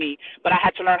easy to me, but I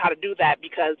had to learn how to do that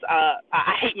because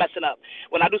I hate messing up.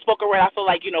 When I do spoken word, I feel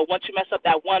like once you mess up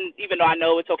that one, even though I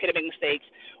know it's okay to make mistakes,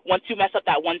 once you mess up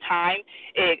that one time,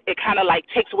 it kind of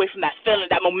takes away from that feeling,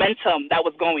 that momentum that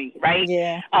was going, right?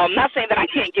 Yeah. Not saying that I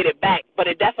can't get it back, but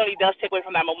it definitely does does take away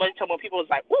from that momentum when people is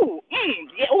like, ooh,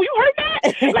 yeah, oh, you heard that?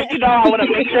 Like, I want to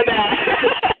make sure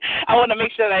that I want to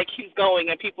make sure that it keeps going,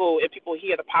 and people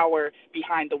hear the power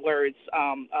behind the words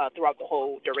throughout the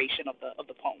whole duration of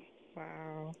the poem.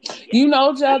 Wow.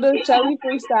 Zelda, Shelly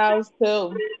freestyles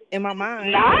too. In my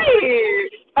mind.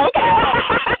 Nice. Okay.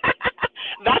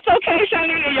 That's okay,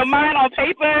 Shelly. In your mind on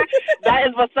paper, that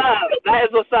is what's up. That is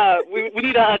what's up. We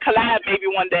need a collab maybe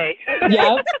one day.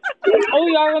 Yep. Oh,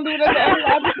 y'all gonna do it at the end of the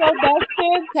episode?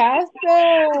 That's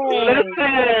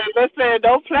fantastic. Listen,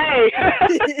 don't play.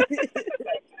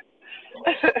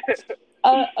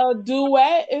 A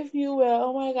duet, if you will.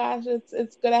 Oh my gosh,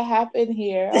 it's gonna happen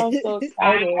here. I'm so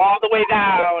excited. I'm all the way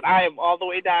down. I am all the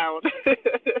way down.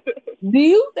 Do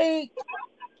you think?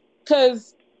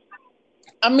 Because,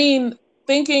 I mean,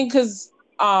 thinking because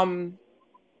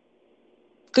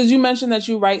you mentioned that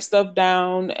you write stuff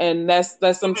down, and that's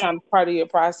sometimes part of your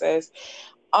process.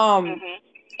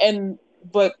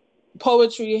 But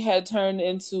poetry had turned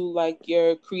into like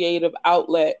your creative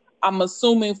outlet. I'm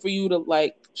assuming for you to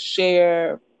like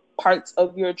share parts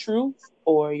of your truth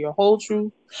or your whole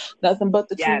truth, nothing but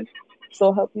the truth.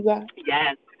 So help you God.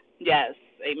 Yes.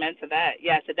 Amen to that.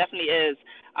 Yes, it definitely is.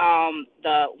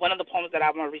 One of the poems that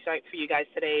I want to recite for you guys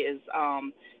today is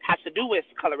has to do with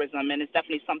colorism, and it's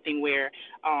definitely something where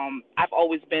I've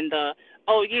always been the,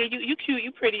 oh yeah, you cute,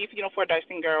 you pretty, for a dark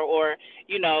skinned girl, or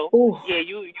Ooh, yeah,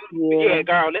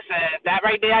 girl, listen, that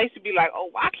right there, I used to be like, oh,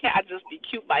 why can't I just be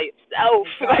cute by itself?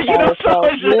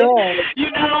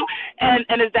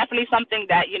 And it's definitely something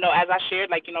that, as I shared,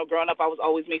 like, growing up, I was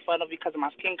always made fun of because of my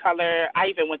skin color. I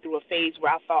even went through a phase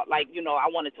where I thought, like, I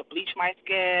wanted to bleach my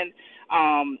skin.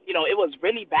 It was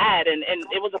really bad, and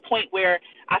it was a point where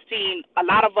I seen a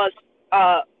lot of us,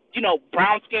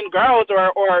 brown skinned girls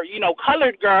or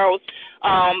colored girls,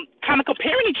 kind of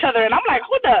comparing each other, and I'm like,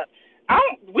 hold up.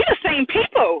 We're the same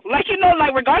people. Like,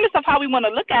 regardless of how we want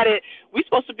to look at it, we're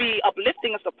supposed to be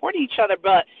uplifting and supporting each other,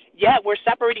 but yet we're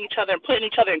separating each other and putting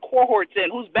each other in cohorts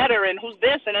and who's better and who's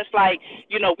this. And it's like,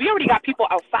 we already got people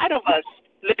outside of us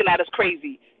looking at us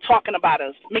crazy, talking about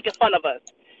us, making fun of us.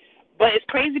 But it's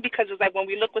crazy because it's like when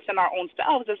we look within our own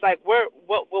selves, it's like what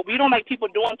we don't like people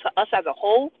doing to us as a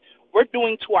whole, we're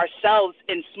doing to ourselves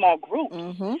in small groups.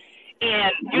 Mm-hmm.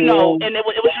 And and it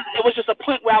was just a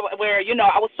point where I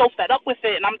was so fed up with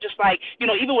it, and I'm just like,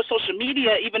 even with social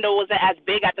media, even though it wasn't as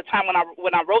big at the time when I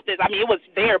wrote this, I mean, it was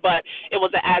there, but it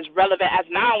wasn't as relevant as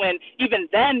now. And even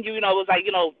then, it was like,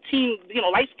 team,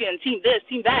 light skin, team this,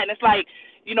 team that, and it's like,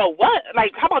 what?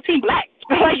 Like, how about team black?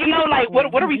 Like,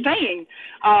 what are we saying?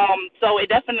 So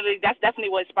that's definitely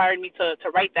what inspired me to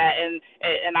write that, and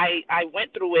I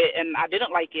went through it, and I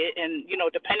didn't like it, and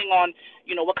depending on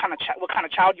what kind of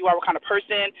child you are, what kind of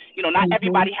person, not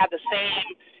everybody had the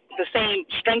same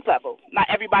strength level. Not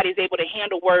everybody is able to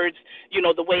handle words,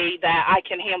 the way that I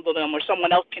can handle them or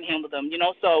someone else can handle them,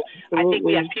 So I think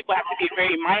we as people have to be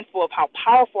very mindful of how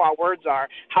powerful our words are,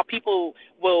 how people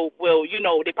will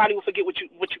they probably will forget what you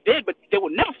did, but they will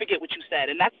never forget what you said.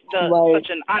 And that's such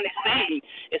an honest saying.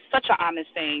 It's such an honest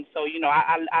saying. So,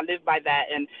 I live by that,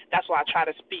 and that's why I try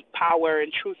to speak power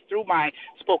and truth through my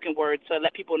spoken word to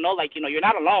let people know, like, you're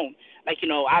not alone. Like,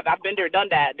 I've been there, done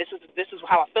that. This is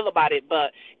how I feel about it.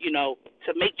 But,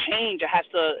 to make change, it has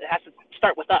to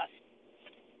start with us.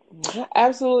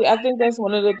 Absolutely. I think that's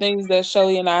one of the things that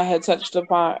Shelly and I had touched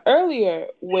upon earlier,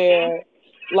 where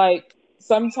like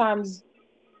sometimes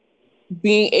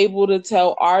being able to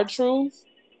tell our truth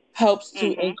helps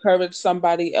to encourage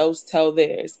somebody else tell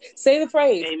theirs. Say the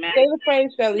phrase. Amen. Say the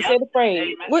phrase, Shelly. Yep. Say the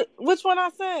phrase. Which one I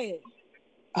said?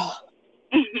 Oh.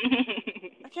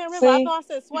 I can't remember. I thought I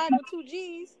said swag with 2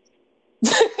 G's.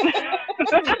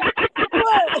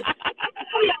 What?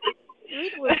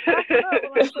 Rita was cracking up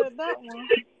when I said that one.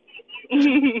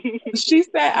 She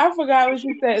said, I forgot what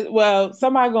she said. Well,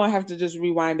 somebody gonna have to just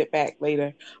rewind it back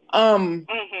later.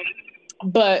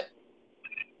 But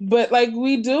like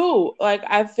we do, like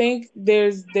I think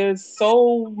there's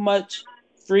so much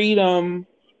freedom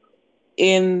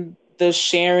in the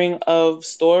sharing of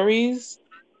stories,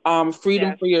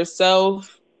 freedom for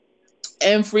yourself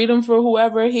and freedom for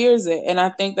whoever hears it. And I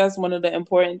think that's one of the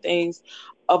important things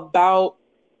about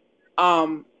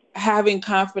having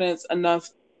confidence enough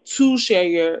to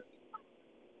share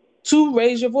to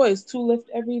raise your voice, to lift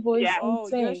every voice. Yeah. And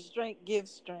sing. Your strength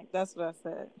gives strength. That's what I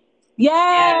said.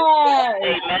 Yes.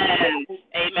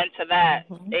 Amen to that.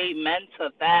 Amen to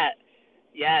that.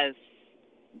 Yes.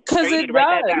 Because it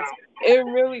does. It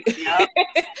really, it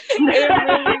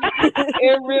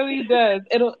really does.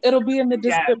 It'll be in the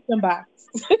description box.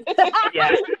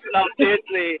 Yes. No,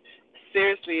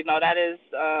 seriously. No, that is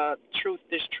truth.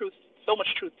 There's truth. So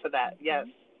much truth to that. Yes.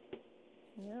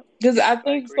 Because I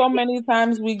think so many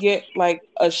times we get like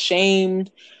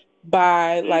ashamed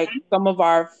by like some of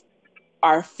our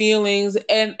feelings,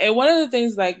 and one of the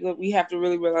things like that we have to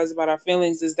really realize about our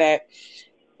feelings is that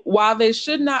while they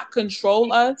should not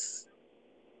control us,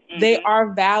 they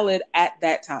are valid at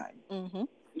that time.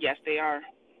 Yes, they are.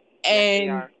 And yes, they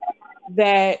are.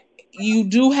 that you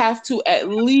do have to at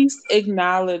least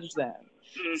acknowledge them.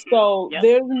 So Yep.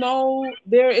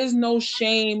 there is no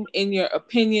shame in your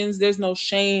opinions. There's no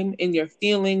shame in your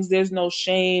feelings. There's no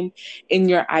shame in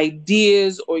your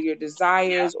ideas or your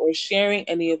desires or sharing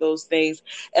any of those things.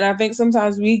 And I think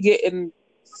sometimes we get in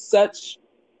such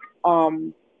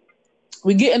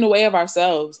we get in the way of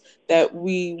ourselves that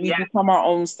we become our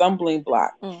own stumbling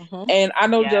block. And I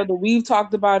know, Joe, that we've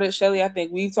talked about it. Shelly, I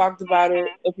think we've talked about it.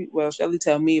 Well, Shelly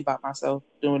tell me about myself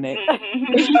doing it.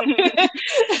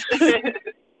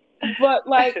 But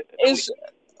I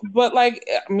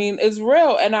mean, it's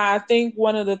real. And I think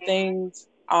one of the things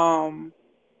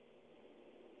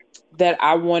that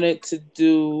I wanted to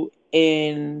do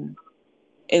in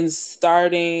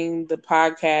starting the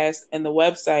podcast and the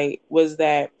website was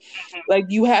that like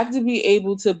you have to be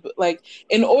able to like,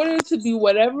 in order to be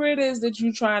whatever it is that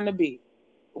you're trying to be,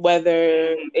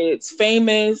 whether it's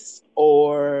famous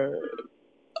or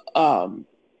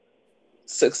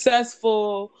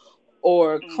successful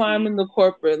or climbing the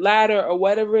corporate ladder or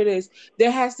whatever it is,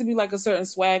 there has to be like a certain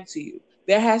swag to you.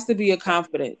 There has to be a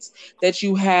confidence that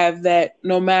you have, that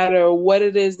no matter what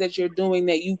it is that you're doing,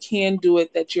 that you can do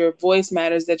it, that your voice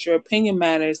matters, that your opinion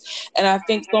matters. And I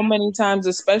think so many times,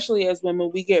 especially as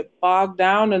women, we get bogged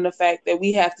down in the fact that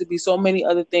we have to be so many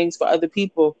other things for other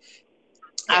people.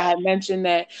 I had mentioned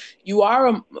that you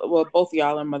are both of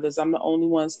y'all are mothers. I'm the only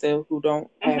one still who don't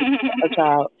have a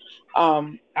child.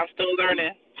 I'm still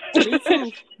learning. Me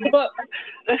too. but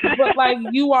like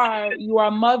you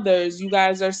are mothers, you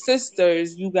guys are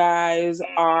sisters, you guys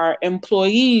are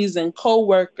employees and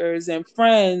co-workers and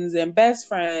friends and best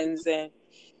friends and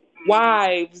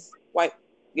wives.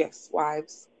 Yes,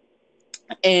 wives.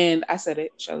 And I said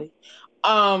it, Shelly.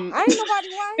 I ain't nobody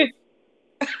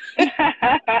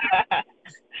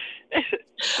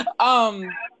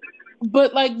wife.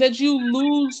 But like that you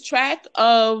lose track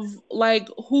of like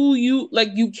who you, like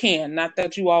you can, not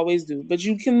that you always do, but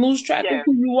you can lose track of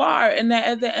who you are, and that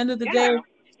at the end of the day,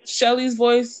 Shelly's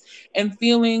voice and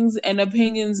feelings and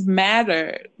opinions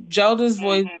matter. Jelda's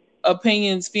voice,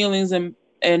 opinions, feelings, and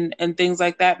things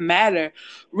like that matter.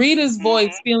 Rita's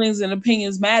voice, feelings, and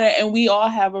opinions matter, and we all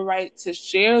have a right to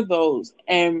share those.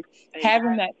 And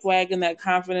having that swag and that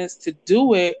confidence to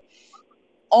do it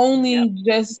only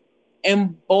just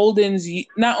emboldens you,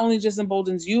 not only just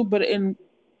emboldens you, but in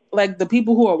like the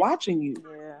people who are watching you.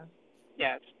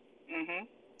 Yes.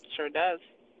 Sure does.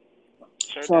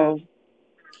 So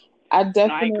I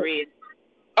definitely. No, I agree.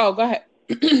 Oh, go ahead.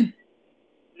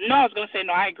 No, I was gonna say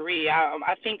no. I agree.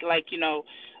 I think like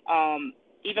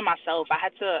even myself, I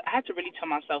had to really tell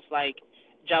myself like,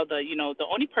 Jelda, the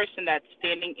only person that's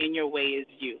standing in your way is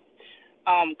you.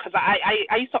 Because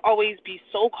I used to always be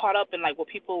so caught up in like what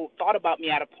people thought about me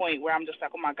at a point where I'm just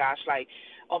like, oh my gosh, like,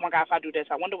 oh my God, if I do this,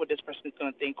 I wonder what this person is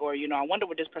gonna think, or I wonder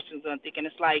what this person is gonna think. And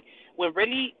it's like when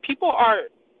really people are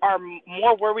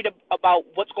more worried about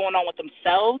what's going on with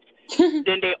themselves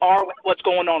than they are with what's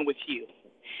going on with you.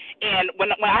 And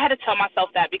when I had to tell myself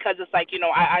that, because it's like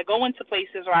I go into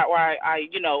places or I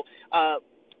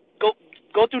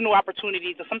go through new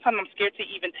opportunities, and sometimes I'm scared to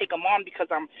even take them on because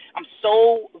I'm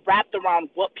so wrapped around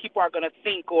what people are gonna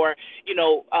think, or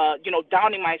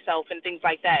downing myself and things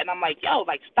like that. And I'm like, yo,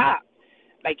 like stop.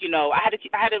 Like I had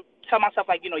to tell myself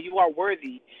like you are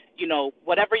worthy.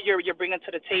 Whatever you're bringing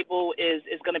to the table is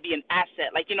gonna be an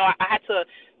asset. Like I had to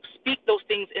speak those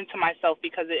things into myself,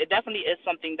 because it definitely is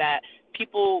something that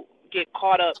people get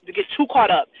too caught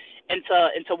up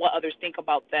into what others think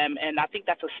about them. And I think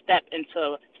that's a step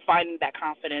into finding that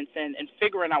confidence and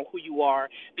figuring out who you are,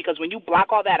 because when you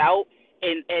block all that out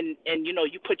and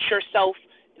you put yourself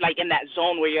like in that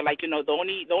zone where you're like the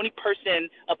only person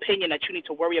opinion that you need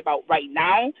to worry about right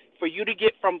now for you to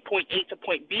get from point A to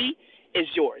point B is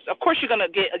yours. Of course, you're gonna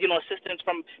get assistance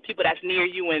from people that's near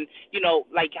you, and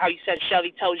like how you said,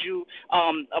 Shelly tells you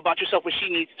about yourself what she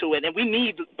needs to, and we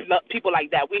need people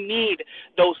like that. We need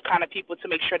those kind of people to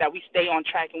make sure that we stay on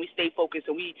track and we stay focused,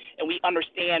 and we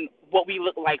understand what we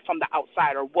look like from the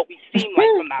outside, or what we seem like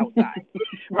from the outside,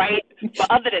 right?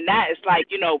 But other than that, it's like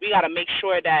we got to make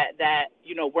sure that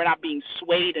we're not being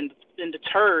swayed and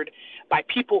deterred by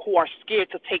people who are scared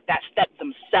to take that step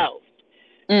themselves.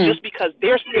 Just because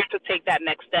they're scared to take that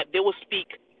next step, they will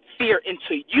speak fear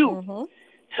into you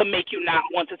to make you not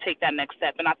want to take that next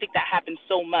step. And I think that happens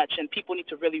so much, and people need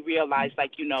to really realize,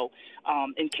 like,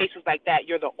 in cases like that,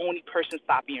 you're the only person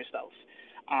stopping yourself.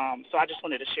 So I just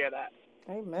wanted to share that.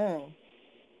 Amen.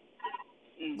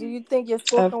 Mm-hmm. Do you think your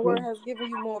spoken word Absolutely. has given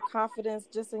you more confidence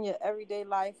just in your everyday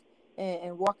life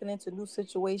and walking into new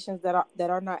situations that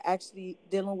are not actually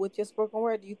dealing with your spoken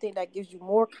word? Do you think that gives you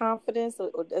more confidence,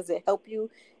 or does it help you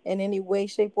in any way,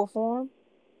 shape, or form?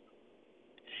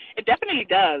 It definitely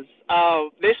does.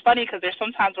 There's funny because there's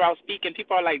sometimes where I'll speak and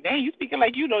people are like, "Dang, you speaking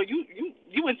like you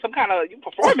in some kind of you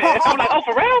performance." I'm like, "Oh,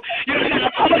 for real?" You know, kind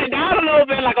of tone it down a little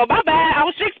bit, like, "Oh, my bad, I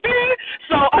was Shakespeare."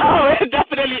 So it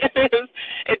definitely is.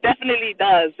 It definitely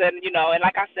does, and and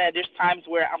like I said, there's times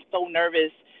where I'm so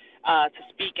nervous to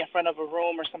speak in front of a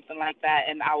room or something like that,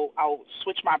 and I'll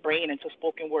switch my brain into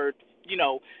spoken word,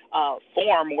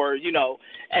 form, or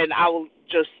and I'll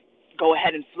just go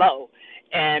ahead and flow.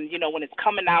 And when it's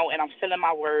coming out and I'm feeling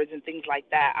my words and things like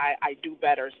that, I do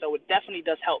better. So it definitely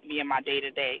does help me in my day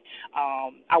to day.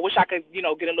 I wish I could get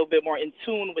a little bit more in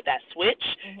tune with that switch,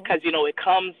 because it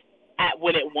comes at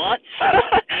when it wants.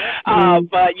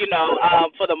 But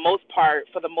for the most part,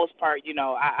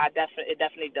 it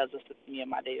definitely does assist me in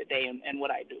my day to day and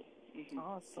what I do. Mm-hmm.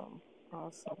 Awesome.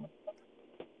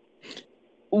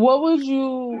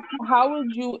 How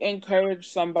would you encourage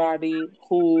somebody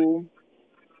who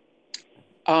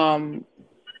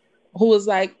is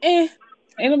like, ain't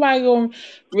nobody gonna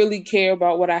really care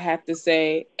about what I have to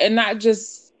say, and not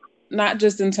just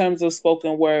in terms of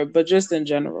spoken word, but just in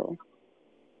general?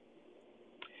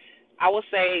 I will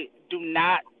say, do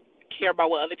not care about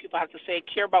what other people have to say.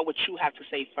 Care about what you have to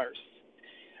say first.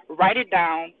 Write it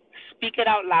down, speak it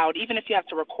out loud, even if you have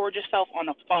to record yourself on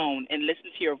a phone and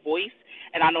listen to your voice.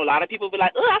 And I know a lot of people will be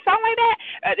like, "Oh, I sound like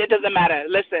that." It doesn't matter.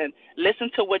 Listen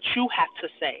to what you have to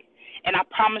say. And I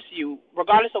promise you,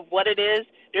 regardless of what it is,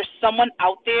 there's someone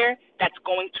out there that's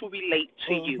going to relate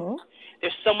to you.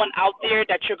 There's someone out there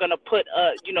that you're going to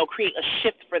create a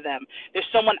shift for them. There's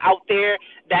someone out there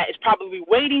that is probably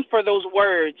waiting for those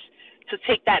words to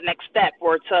take that next step,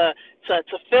 or to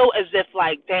feel as if,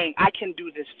 like, dang, I can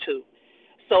do this too.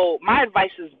 So my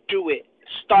advice is, do it.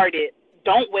 Start it.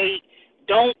 Don't wait.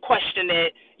 Don't question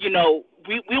it.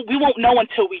 We won't know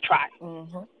until we try.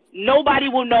 Nobody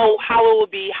will know how it will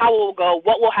be, how it will go,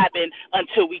 what will happen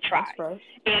until we try. Right.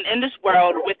 And in this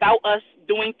world, without us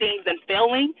doing things and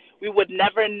failing, we would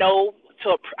never know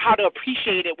how to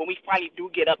appreciate it when we finally do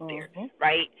get up there,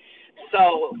 right?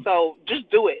 So just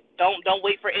do it. Don't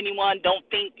wait for anyone. Don't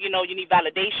think you need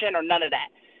validation or none of that.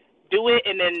 Do it,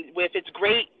 and then if it's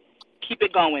great, keep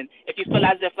it going. If you feel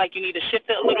as if like you need to shift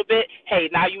it a little bit, hey,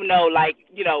 now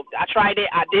I tried it,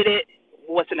 I did it.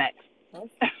 What's next?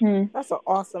 That's an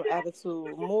awesome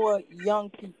attitude. More young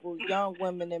people, young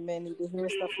women and men need to hear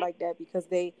stuff like that, because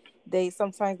they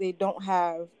sometimes they don't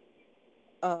have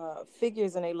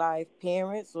figures in their life,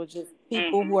 parents or just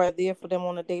people who are there for them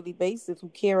on a daily basis, who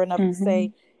care enough to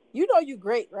say, you're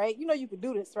great, right? You can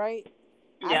do this, right?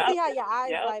 I see how your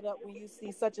eyes light up when you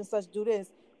see such and such do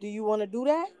this. Do you want to do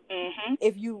that?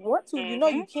 If you want to,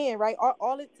 you can, right?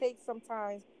 All it takes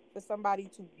sometimes for somebody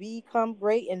to become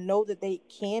great and know that they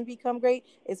can become great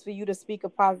is for you to speak a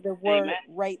positive word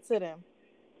right to them.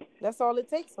 That's all it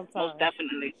takes sometimes.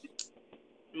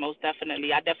 Most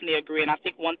definitely. I definitely agree. And I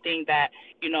think one thing that,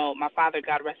 my father,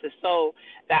 God rest his soul,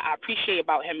 that I appreciate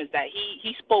about him is that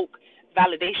he spoke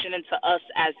validation into us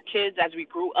as kids as we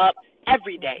grew up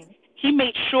every day. He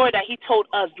made sure that he told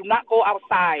us, do not go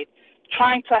outside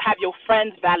trying to have your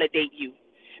friends validate you,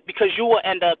 because you will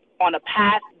end up on a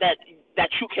path that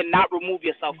you cannot remove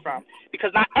yourself from,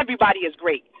 because not everybody is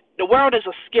great. The world is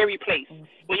a scary place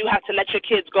when you have to let your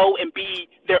kids go and be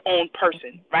their own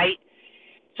person, right?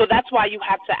 So that's why you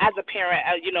have to, as a parent,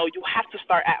 you have to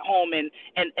start at home and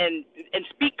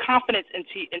speak confidence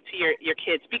into your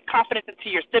kids. Speak confidence into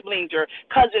your siblings, your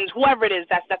cousins, whoever it is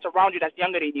that's around you, that's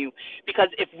younger than you. Because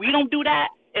if we don't do that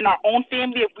in our own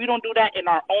family, if we don't do that in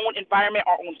our own environment,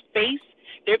 our own space,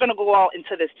 they're going to go out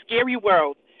into this scary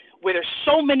world where there's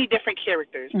so many different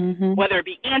characters, whether it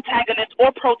be antagonists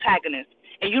or protagonists,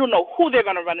 and you don't know who they're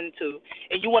going to run into,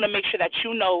 and you want to make sure that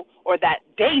you know, or that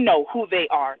they know who they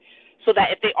are, so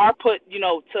that if they are put,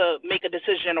 to make a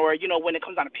decision, or, when it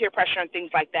comes down to peer pressure and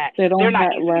things like that, they're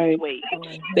not easily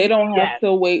swayed. They don't have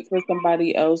to wait for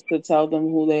somebody else to tell them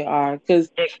who they are.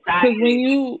 Because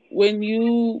when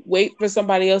you wait for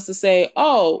somebody else to say,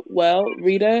 oh, well,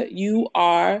 Rita, you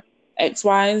are X,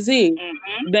 Y, and Z,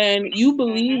 then you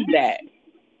believe that,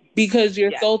 because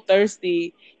you're so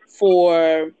thirsty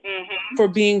for for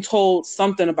being told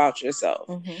something about yourself.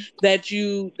 That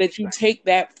you take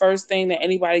that first thing that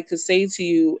anybody could say to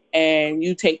you and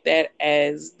you take that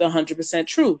as the 100%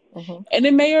 truth. And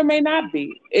it may or may not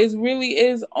be. It really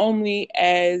is only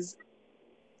as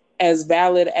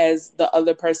valid as the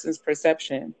other person's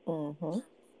perception.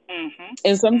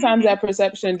 And sometimes that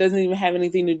perception doesn't even have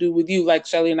anything to do with you. Like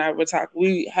Shelly and I were talking,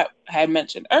 we had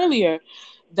mentioned earlier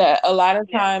that a lot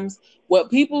of times what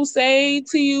people say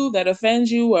to you that offends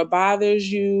you or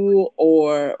bothers you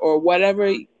or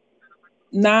whatever,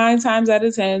 9 times out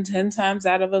of 10 times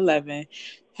out of 11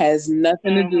 has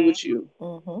nothing to do with you.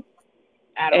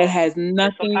 It has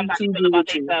nothing to do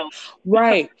with you.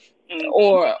 Right.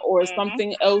 Or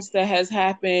something else that has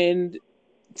happened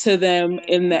to them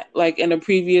in that, like in a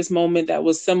previous moment that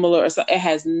was similar or something. It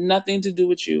has nothing to do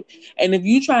with you. And if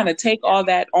you trying to take all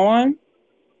that on,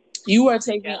 you are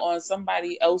taking on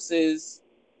somebody else's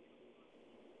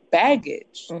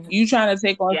baggage. You trying to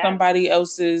take on somebody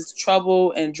else's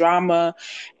trouble and drama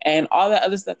and all that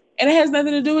other stuff. And it has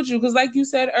nothing to do with you. Because like you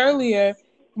said earlier,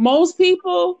 most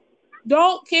people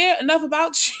don't care enough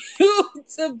about you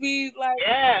to be like,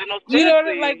 you know what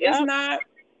I mean? Like, it's not,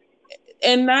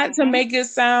 and not to make it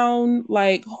sound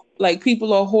like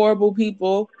people are horrible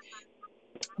people,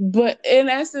 but in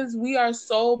essence, we are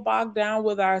so bogged down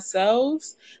with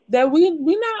ourselves that we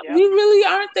really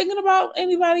aren't thinking about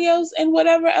anybody else and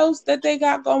whatever else that they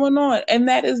got going on, and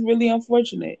that is really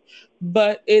unfortunate,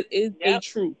 but it is a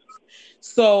truth.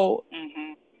 So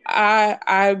I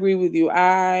agree with you.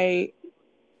 I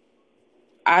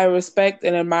respect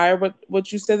and admire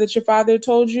what you said that your father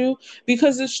told you,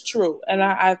 because it's true. And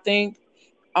I think,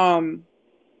 and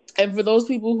for those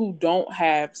people who don't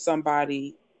have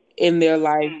somebody in their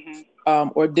life,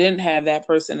 or didn't have that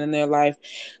person in their life,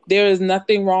 there is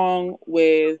nothing wrong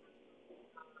with,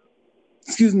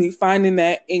 finding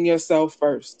that in yourself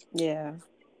first. Yeah.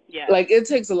 Like, it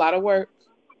takes a lot of work.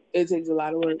 It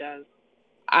does.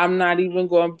 I'm not even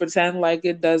going to pretend like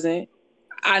it doesn't.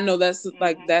 I know that's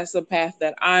that's a path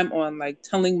that I'm on, like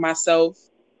telling myself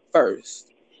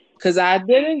first. Because I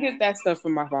didn't get that stuff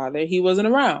from my father. He wasn't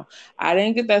around. I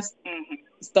didn't get that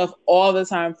stuff all the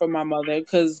time from my mother,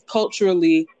 because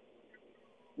culturally,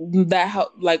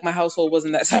 my household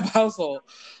wasn't that type of household.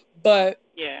 But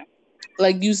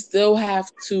like, you still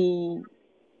have to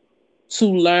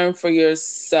learn for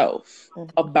yourself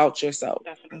about yourself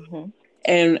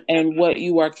and what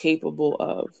you are capable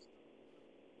of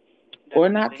or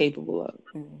not capable of.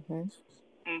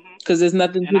 Because there's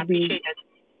nothing to be.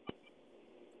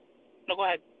 No, go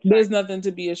ahead. There's nothing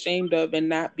to be ashamed of in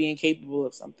not being capable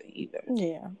of something either.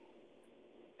 Yeah.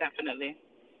 Definitely.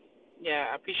 Yeah,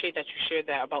 I appreciate that you shared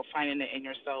that about finding it in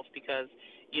yourself, because,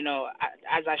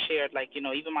 as I shared, like,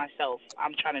 even myself,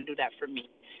 I'm trying to do that for me.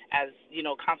 As,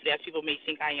 confident as people may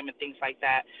think I am and things like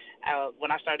that. When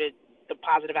I started the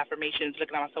positive affirmations,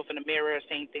 looking at myself in the mirror,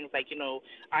 saying things like,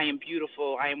 I am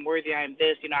beautiful, I am worthy, I am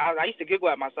this. I used to giggle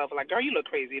at myself, like, girl, you look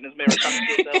crazy in this mirror.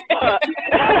 But,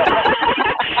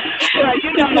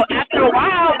 after a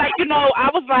while, like, I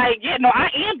was like, I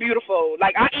am beautiful.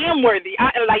 Like, I am worthy.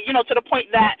 To the point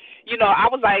that, I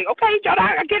was like, okay, Joe,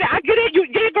 I get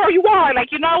it. Girl, you are. Like,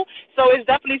 so it's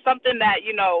definitely something that,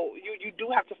 you do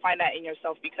have to find that in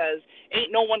yourself, because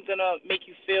ain't no one gonna make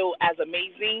you feel as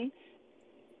amazing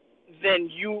than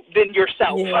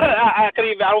yourself. I don't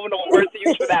even know what words to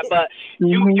use for that, but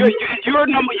you're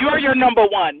your number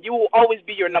one. You will always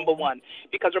be your number one,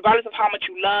 because regardless of how much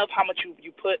you love, how much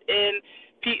you put in,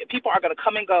 people are gonna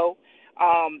come and go.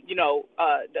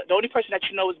 The only person that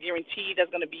is guaranteed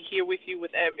that's gonna be here with you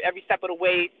with every step of the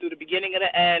way through the beginning and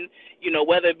the end.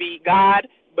 Whether it be God,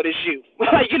 but it's you.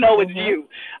 It's you.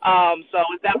 So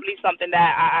it's definitely something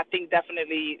that I think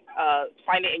definitely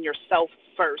find it in yourself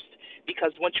first.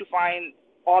 Because once you find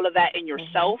all of that in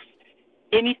yourself,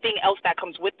 anything else that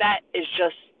comes with that is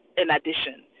just an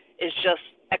addition. It's just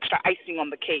extra icing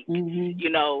on the cake.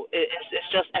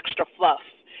 It's just extra fluff.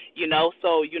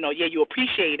 So you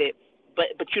appreciate it,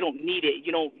 but you don't need it.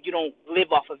 You don't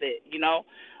live off of it.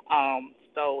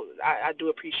 So I do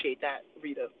appreciate that,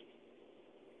 Rita.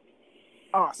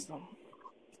 Awesome.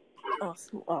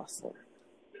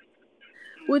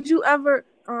 Would you ever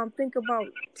think about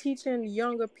teaching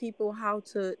younger people how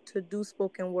to do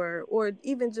spoken word, or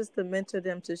even just to mentor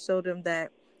them, to show them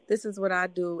that this is what I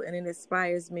do and it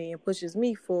inspires me and pushes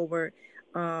me forward?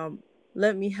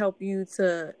 Let me help you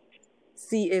to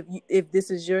see if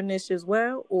this is your niche as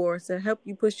well, or to help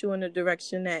you push you in a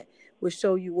direction that will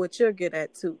show you what you're good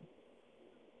at too.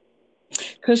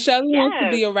 Because Shelly wants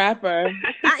to be a rapper.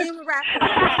 I am a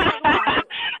rapper.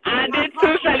 I did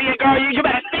too, Shelly. Girl, you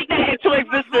better speak that into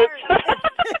existence.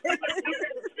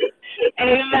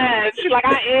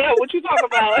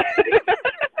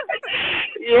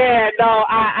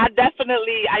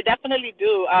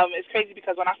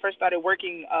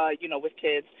 with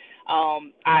kids.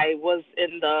 I was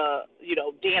in the,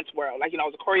 dance world. Like, I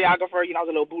was a choreographer, I was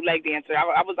a little bootleg dancer.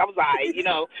 I was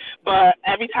but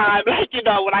every time,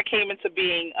 when I came into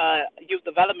being a youth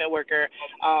development worker,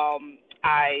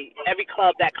 every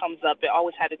club that comes up, it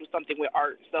always had to do something with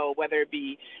art. So whether it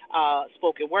be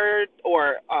spoken word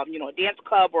or a dance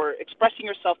club or expressing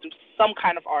yourself through some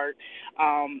kind of art,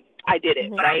 I did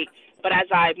it, right? But as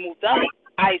I moved up,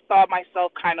 I saw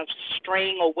myself kind of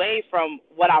straying away from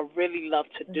what I really love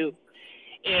to do.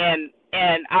 And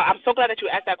I'm so glad that you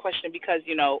asked that question because,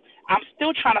 I'm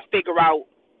still trying to figure out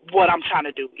what I'm trying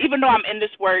to do. Even though I'm in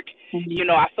this work,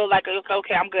 I feel like,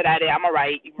 okay, I'm good at it. I'm all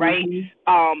right, right?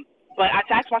 But I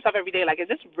ask myself every day, like, is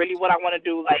this really what I want to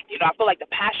do? Like, I feel like the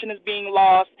passion is being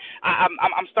lost.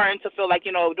 I'm starting to feel like,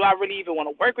 do I really even want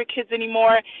to work with kids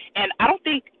anymore? And I don't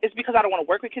think it's because I don't want to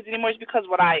work with kids anymore. It's because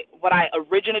what I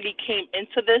originally came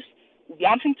into this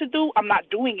wanting to do, I'm not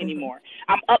doing anymore.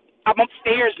 I'm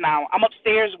upstairs now. I'm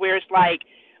upstairs where it's like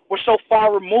we're so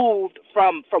far removed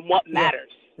from what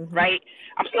matters, right?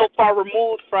 I'm so far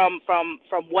removed from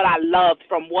what I loved,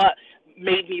 from what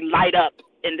made me light up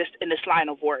in this line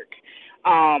of work.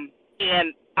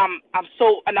 And I'm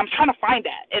trying to find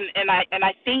that. And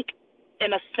I think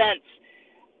in a sense,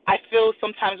 I feel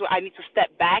sometimes I need to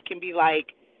step back and be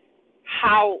like,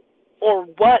 how or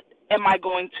what am I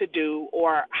going to do,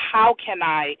 or how can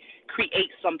I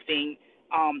create something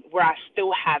where I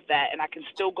still have that and I can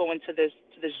still go into this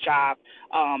job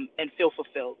and feel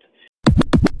fulfilled.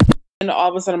 And all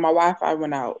of a sudden my Wi-Fi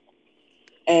went out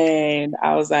and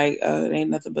I was like, it ain't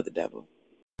nothing but the devil.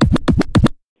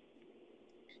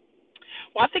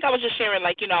 Well, I think I was just sharing,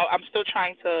 like, I'm still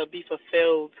trying to be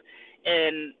fulfilled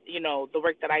in, the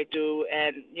work that I do.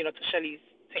 And,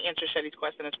 to answer Shelly's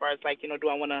question as far as, like, do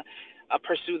I want to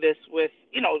pursue this with,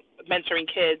 mentoring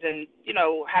kids and,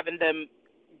 having them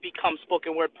become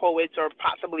spoken word poets or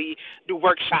possibly do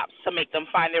workshops to make them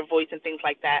find their voice and things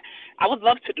like that. I would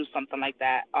love to do something like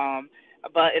that.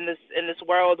 But in this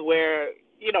world where,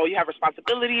 you have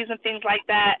responsibilities and things like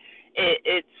that,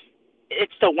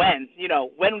 it's the when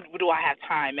do I have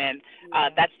time? And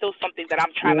that's still something that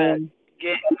I'm trying to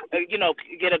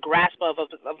get a grasp of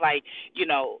like,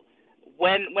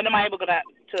 when am I able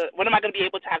when am I going to be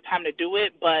able to have time to do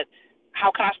it? But how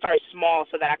can I start small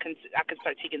so that I can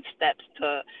start taking steps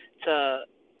to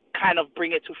kind of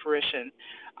bring it to fruition?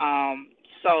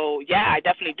 So yeah, I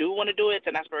definitely do want to do it. It's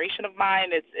an aspiration of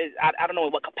mine. I don't know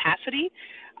in what capacity.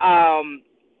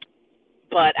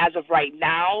 But as of right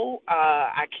now,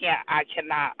 I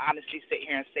cannot honestly sit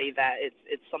here and say that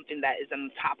it's something that is on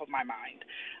the top of my mind.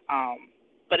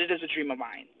 But it is a dream of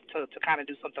mine to kind of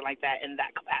do something like that in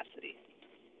that capacity.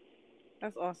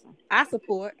 That's awesome. I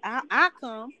support. I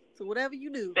come to whatever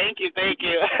you do. Thank you.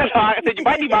 I said you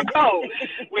might be my co.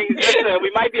 We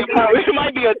might be a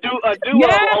duo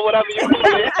or whatever you call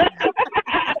it.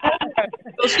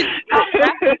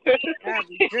 That'd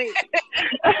be great.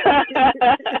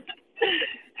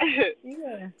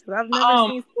 Yeah, I've never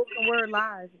seen spoken word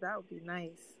live. That would be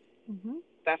nice.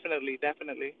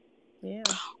 Definitely. Yeah.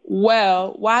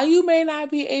 Well, while you may not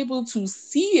be able to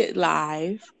see it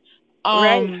live,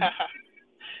 right.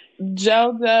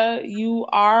 Gelda, you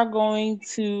are going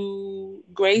to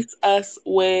grace us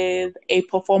with a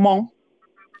performance.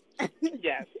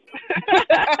 Yes.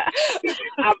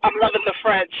 I'm loving the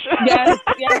French. Yes.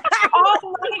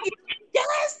 Oh,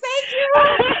 yes, thank you.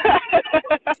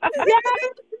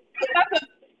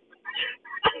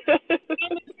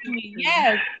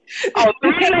 Yes. Oh,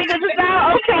 3 languages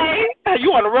now? Okay.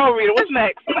 You on the road, Rita. What's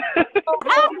next?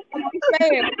 I'm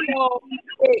saying,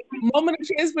 moment of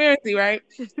transparency, right?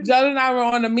 Gelda and I were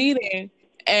on a meeting,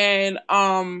 and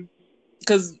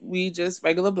because we just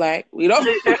regular black, we don't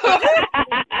speak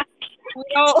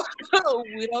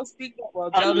that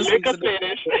well. Gelda speaks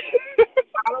Spanish.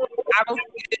 I don't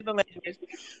speak the language,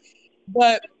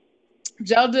 but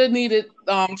Gelda needed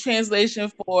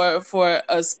translation for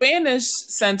a Spanish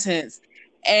sentence,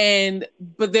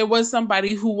 but there was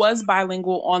somebody who was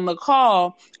bilingual on the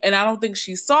call, and I don't think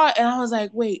she saw it. And I was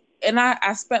like, wait. And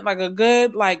I spent like a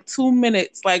good 2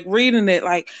 minutes reading it.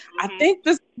 I think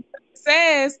this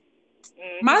says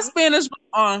my Spanish was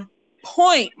on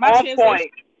point. My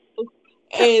translation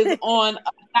is on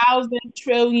 1,000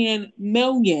 trillion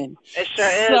million. It sure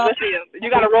is. Listen,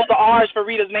 you got to roll the R's for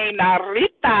Rita's name now.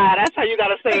 Rita. That's how you got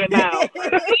to say it now.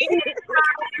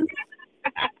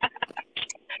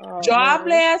 Yo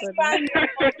hablé español.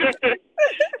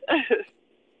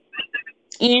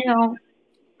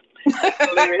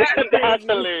 That's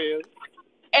hilarious.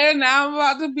 And now I'm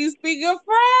about to be speaking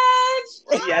French.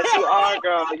 Yes, you are,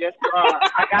 girl. Yes, you are.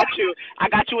 I got you. I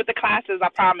got you with the classes. I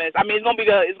promise. I mean, it's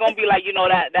gonna be like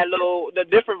the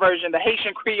different version, the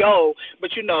Haitian Creole.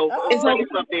 But It's funny okay.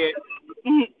 stuff there.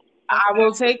 I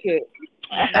will take it.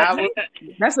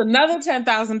 That's another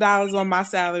 $10,000 on my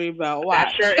salary belt. That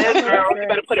Watch. sure is, girl. You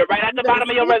better put it right at the bottom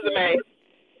of your resume.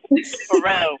 For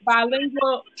real.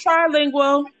 Bilingual,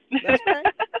 trilingual. That's right.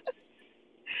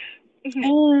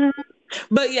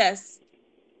 But yes,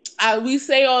 we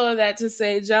say all of that to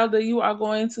say, Gelda, you are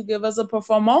going to give us a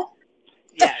performance.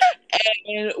 Yes.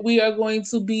 And we are going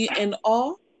to be in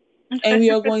awe. And we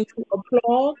are going to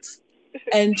applaud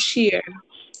and cheer.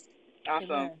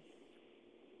 Awesome. Amen.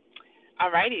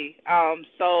 Alrighty.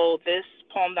 So this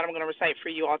poem that I'm going to recite for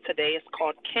you all today is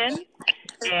called Kin.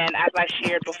 And as I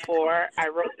shared before, I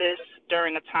wrote this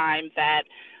during a time that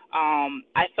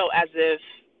I felt as if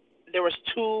there was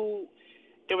too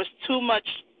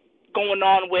much going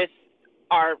on with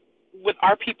our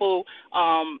people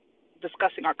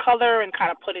discussing our color and kind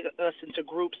of putting us into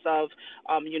groups of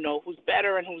who's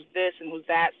better and who's this and who's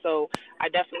that. So I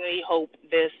definitely hope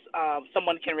this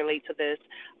someone can relate to this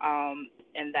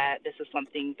and that this is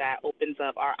something that opens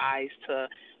up our eyes to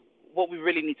what we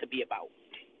really need to be about.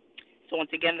 So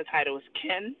once again, the title is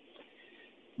Kin.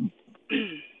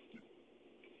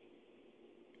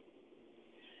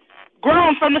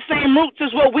 Grown from the same roots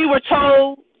as what we were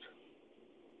told.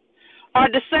 Our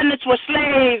descendants were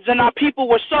slaves and our people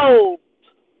were sold.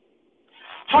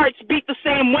 Hearts beat the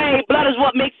same way, blood is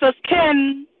what makes us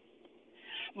kin.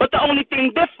 But the only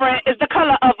thing different is the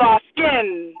color of our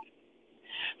skin.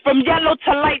 From yellow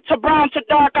to light to brown to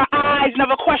dark, our eyes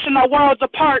never question our worlds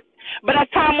apart. But as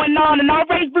time went on and our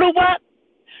race blew up,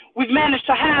 we've managed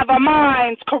to have our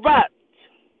minds corrupt.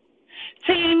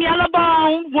 Team Yellow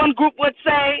Bone, one group would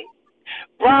say,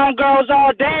 brown girls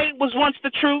all day was once the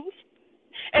truth.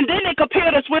 And then they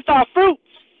compared us with our fruits.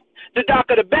 The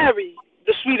darker the berry,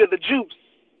 the sweeter the juice.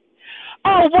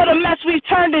 Oh, what a mess we've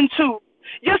turned into.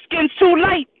 Your skin's too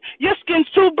light, your skin's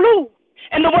too blue.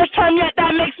 And the worst term yet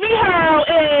that makes me hurl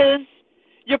is,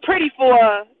 you're pretty for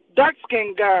a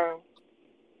dark-skinned girl.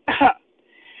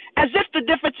 As if the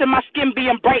difference in my skin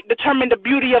being bright determined the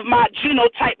beauty of my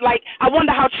genotype. Like, I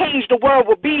wonder how changed the world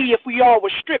would be if we all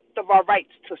were stripped of our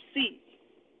rights to see.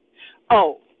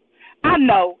 Oh, I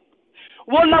know.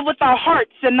 We'll love with our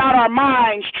hearts and not our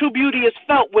minds. True beauty is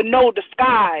felt with no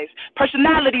disguise.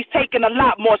 Personalities taken a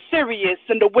lot more serious,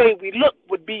 and the way we look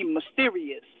would be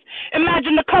mysterious.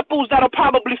 Imagine the couples that'll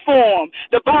probably form,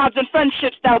 the bonds and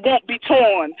friendships that won't be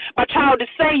torn by childish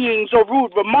sayings or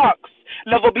rude remarks.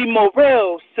 Love will be more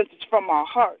real since it's from our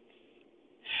hearts.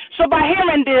 So by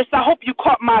hearing this, I hope you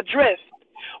caught my drift.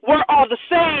 We're all the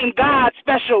same, God's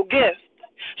special gift.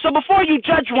 So before you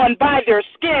judge one by their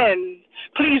skin,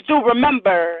 please do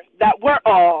remember that we're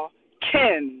all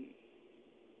kin.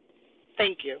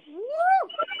 Thank you.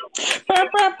 That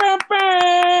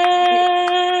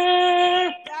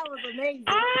was amazing.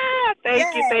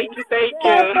 Thank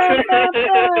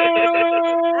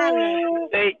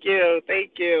you.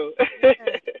 Thank you.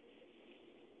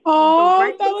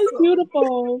 Oh, that was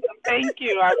beautiful. Thank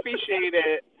you. I appreciate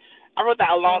it. I wrote that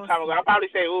a long time ago. I'll probably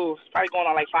say, ooh, it's probably going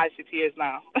on like 5-6 years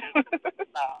now.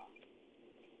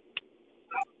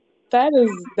 That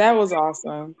was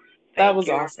awesome. That was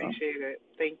awesome. I appreciate it.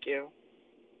 Thank you.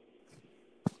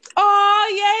 Oh,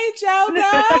 yay,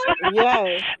 Gelda.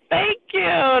 Yes. Thank you.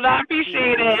 I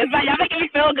appreciate it. It's like, y'all making me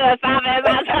feel good, Simon.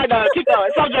 No, keep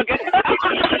going. So joking.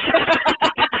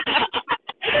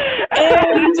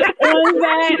 And on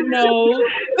that note,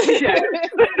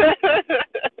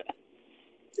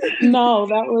 no,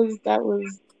 that was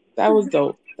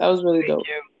dope. That was really dope. Thank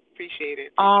you. Appreciate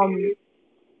it.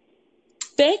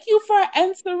 Thank you for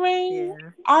answering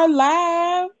our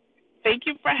live. Thank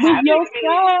you for having me. Oh, look at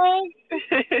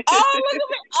me.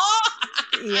 Oh,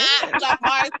 Yeah.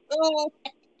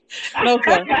 No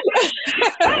fun. No,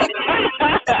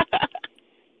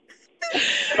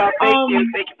 thank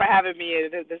you. Thank you for having me.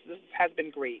 This has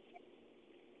been great.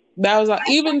 That was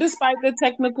even despite the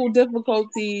technical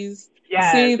difficulties.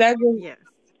 Yes. See,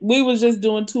 we was just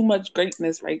doing too much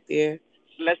greatness right there.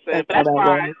 Listen, but that's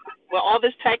fine. With all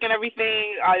this tech and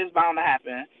everything, it's bound to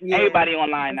happen. Yeah. Everybody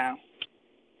online now.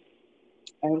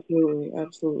 Absolutely.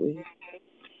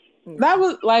 That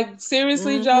was like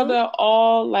seriously, Gelda.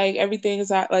 All like everything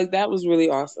is like that was really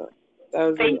awesome.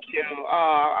 Thank you.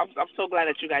 I'm so glad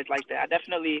that you guys liked it. I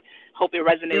definitely hope it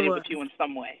resonated with you in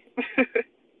some way.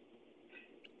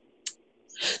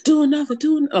 Do another. I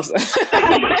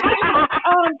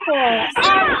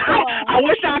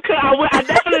wish I could. I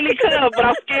definitely could, but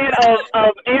I'm scared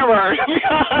of error because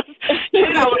I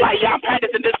was like, yeah, I'm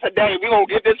practicing this today. We're going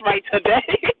to get this right. right today.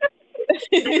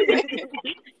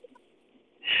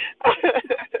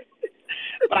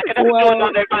 But I can definitely do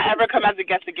another. If I ever come as a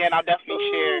guest again, I'll definitely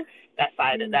share that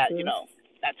side of that,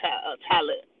 that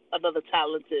talent, another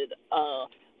talented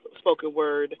spoken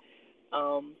word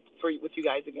with you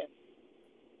guys again.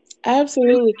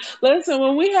 Absolutely. Listen,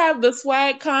 when we have the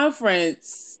swag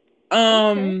conference,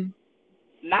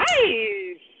 Nice.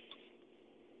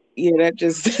 Yeah, that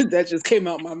just came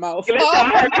out my mouth. Listen, I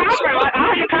heard conference.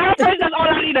 I heard conference. That's all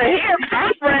I need to hear.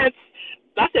 Conference.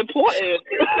 That's important.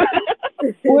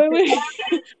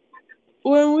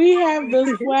 When we have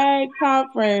the swag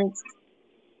conference,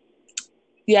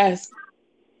 yes,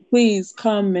 please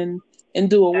come and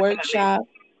do a workshop,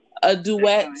 a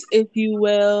duet, if you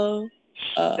will.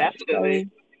 Definitely.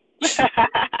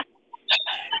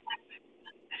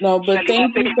 No, but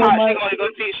Shelly thank you so much.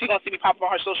 She's gonna see me pop up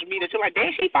on her social media. She's like,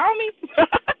 "Dang, she found me."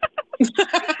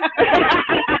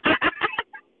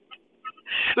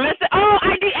 Listen,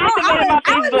 I deactivated my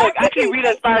Facebook. Actually, Rita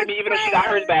inspired me, even though she got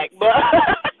hers back. But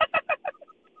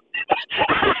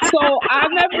so I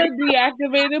never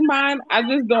deactivated mine. I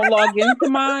just don't log into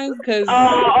mine because.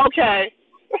 Oh, okay.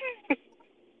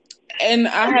 And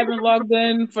I haven't logged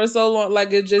in for so long.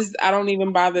 Like I don't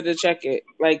even bother to check it.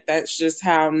 Like that's just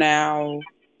how now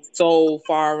so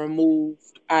far removed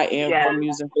I am from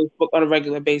using Facebook on a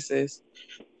regular basis.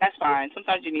 That's fine.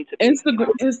 Sometimes you need to.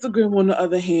 Instagram, on the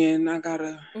other hand, I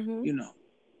gotta,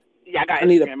 Yeah, I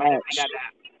need Instagram.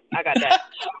 I got that.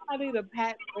 I need a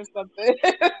patch or something.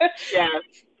 Yeah.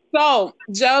 So,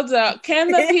 Jelda, can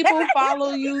the people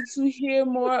follow you to hear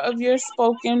more of your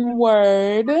spoken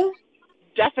word?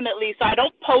 Definitely. So I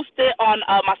don't post it on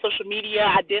my social media.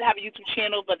 I did have a YouTube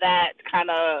channel, but that kind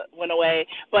of went away.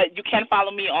 But you can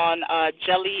follow me on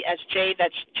Jelly SJ.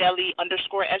 That's Jelly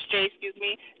 _SJ. Excuse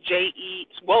me. GELLY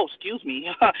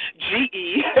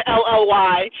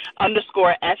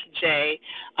 _SJ.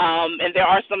 And there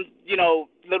are some,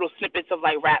 little snippets of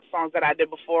like rap songs that I did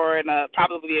before, and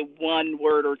probably one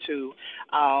word or two.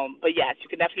 But yes, you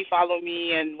can definitely follow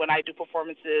me, and when I do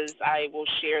performances, I will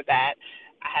share that.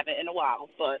 I haven't in a while,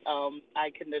 but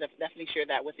I can definitely share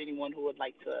that with anyone who would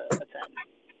like to attend.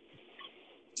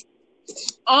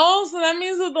 Oh, so that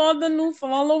means with all the new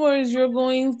followers, you're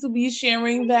going to be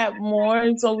sharing that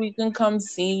more so we can come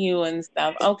see you and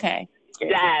stuff. Okay. Great.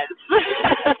 Yes.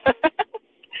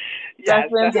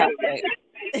 That's fantastic.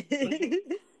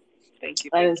 Thank you.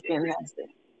 That is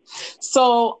fantastic.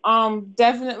 So,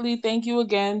 definitely thank you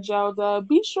again, Jelda.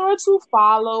 Be sure to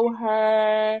follow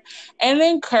her and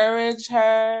encourage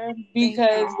her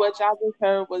because what y'all just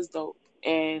heard was dope.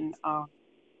 And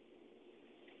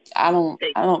I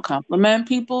don't compliment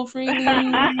people freely.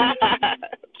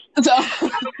 So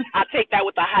I take that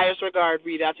with the highest regard,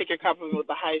 Rita. I take your compliment with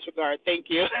the highest regard. Thank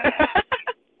you.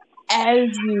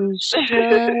 As you should.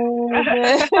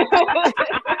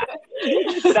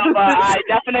 No, but I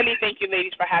definitely thank you,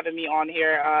 ladies, for having me on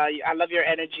here. I love your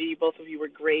energy. Both of you were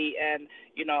great, and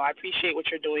I appreciate what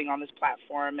you're doing on this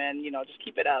platform. And just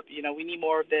keep it up. We need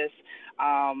more of this,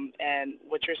 and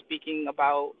what you're speaking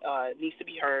about needs to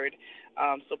be heard.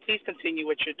 So please continue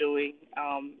what you're doing,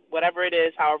 whatever it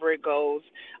is, however it goes.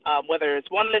 Whether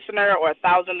it's one listener or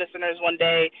 1,000 listeners one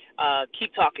day,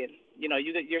 keep talking.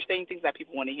 You're saying things that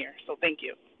people want to hear. So thank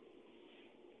you.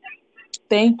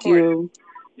 Thank you.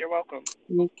 You're welcome.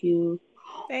 Thank you.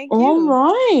 Thank you. All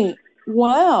right.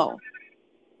 Well,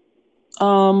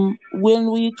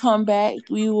 when we come back,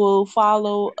 we will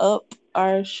follow up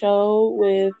our show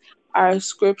with our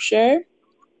scripture.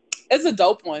 It's a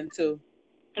dope one too.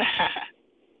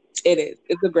 It is.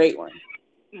 It's a great one.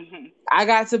 Mm-hmm. I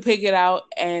got to pick it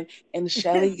out, and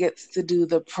Shelly gets to do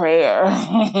the prayer.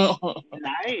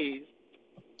 Nice.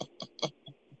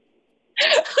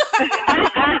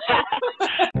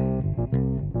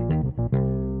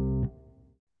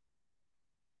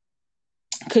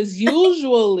 Because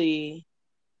usually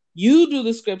you do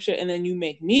the scripture and then you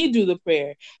make me do the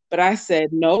prayer. But I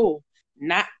said, no,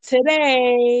 not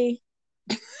today.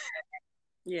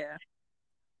 Yeah.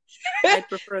 I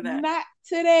prefer that. Not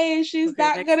today. She's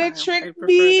not going to trick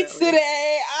me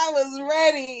today. I was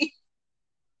ready.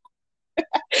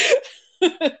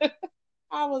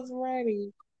 I was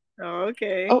ready. Oh,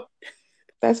 okay. Oh,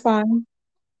 that's fine.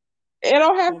 It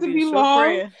don't have to be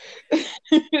long.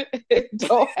 It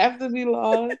don't have to be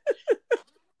long.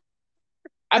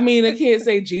 I mean, I can't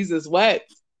say Jesus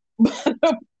wept.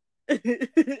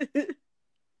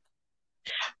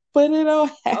 But it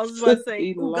don't have I was about to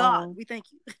say, be long. God, we thank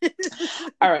you.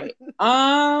 All right.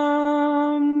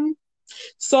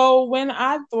 So when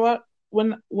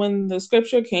the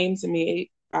scripture came to me,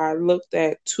 I looked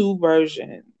at two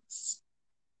versions.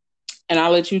 And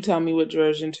I'll let you tell me which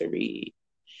version to read.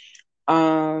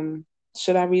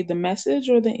 Should I read the Message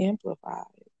or the Amplified?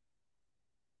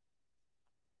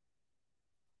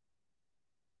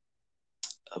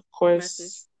 Of course,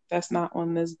 Message. That's not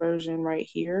on this version right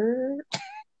here.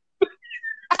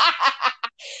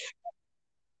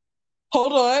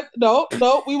 Hold on. No,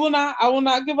 we will not. I will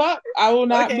not give up. I will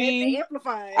not be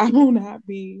Amplified. I will not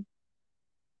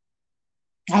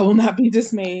be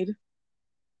dismayed.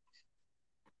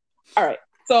 All right.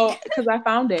 So, because I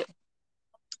found it.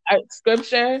 Our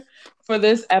scripture for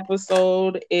this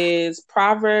episode is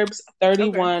Proverbs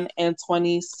 31 and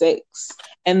 26.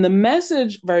 And the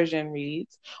Message version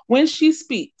reads, when she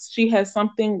speaks, she has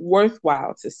something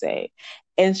worthwhile to say,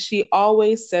 and she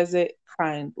always says it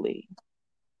kindly.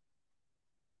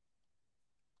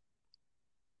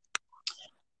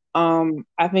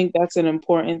 I think that's an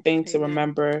important thing to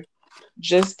remember.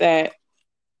 Just that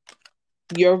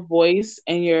your voice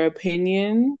and your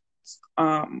opinions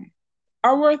are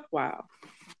worthwhile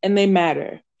and they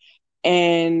matter.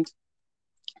 And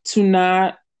to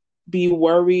not be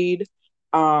worried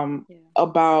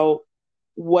about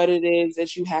what it is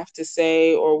that you have to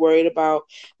say, or worried about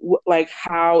like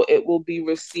how it will be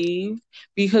received.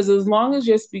 Because as long as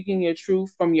you're speaking your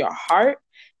truth from your heart,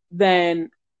 then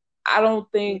I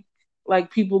don't think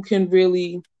like people can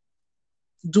really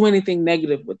do anything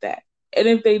negative with that. And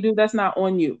if they do, that's not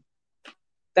on you.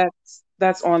 That's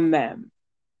on them.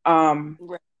 Right.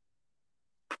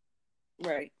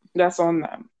 That's on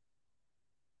them.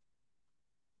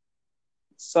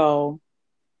 So,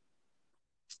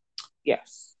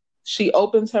 yes. She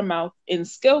opens her mouth in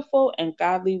skillful and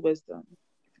godly wisdom.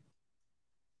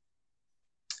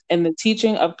 And the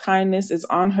teaching of kindness is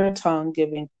on her tongue,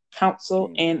 giving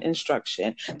counsel and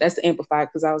instruction. That's amplified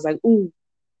because I was like, ooh,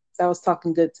 that was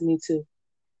talking good to me too.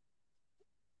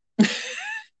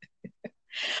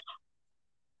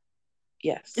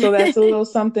 Yes. So that's a little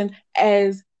something,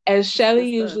 as Shelly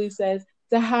usually says,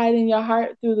 to hide in your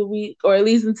heart through the week, or at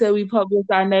least until we publish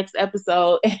our next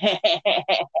episode.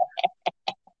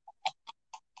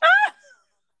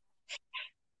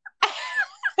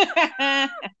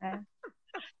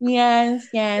 Yes.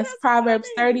 That's Proverbs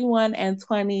funny. 31 and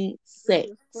 26.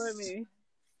 Funny.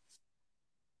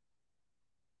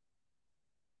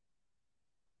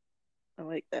 I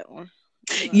like that one.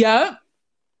 Yep.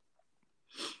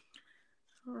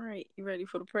 All right. You ready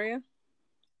for the prayer?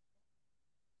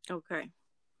 Okay.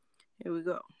 Here we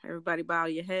go. Everybody bow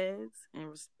your heads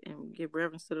and give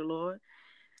reverence to the Lord.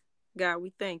 God,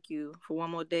 we thank you for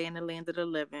one more day in the land of the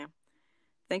living.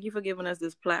 Thank you for giving us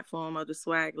this platform of the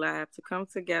Swag Lab to come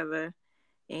together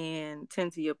and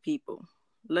tend to your people.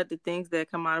 Let the things that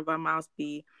come out of our mouths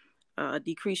be a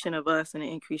decreasing of us and an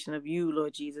increasing of you,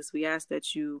 Lord Jesus. We ask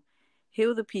that you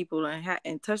heal the people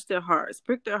and touch their hearts,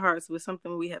 prick their hearts with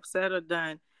something we have said or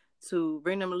done to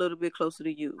bring them a little bit closer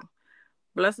to you.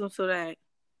 Bless them so that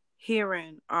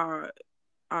hearing our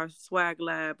Swag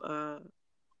Lab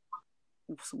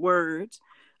words,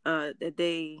 that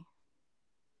they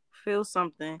feel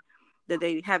something that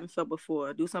they haven't felt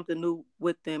before. Do something new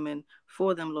with them and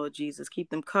for them, Lord Jesus.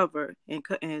 Keep them covered, and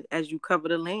as you cover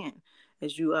the land,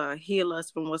 as you heal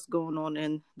us from what's going on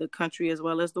in the country as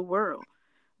well as the world.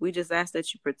 We just ask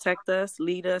that you protect us,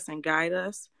 lead us, and guide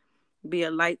us. Be a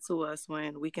light to us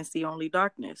when we can see only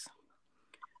darkness.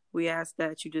 We ask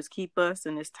that you just keep us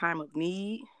in this time of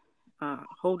need.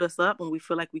 Hold us up when we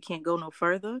feel like we can't go no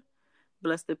further.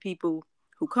 Bless the people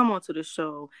who come onto the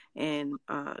show and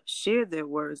share their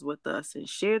words with us and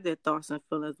share their thoughts and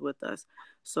feelings with us,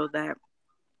 so that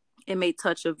it may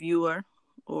touch a viewer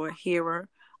or a hearer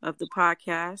of the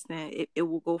podcast, and it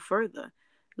will go further.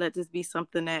 Let this be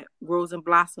something that grows and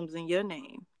blossoms in your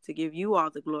name, to give you all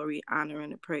the glory, honor,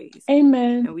 and the praise.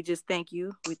 Amen. And we just thank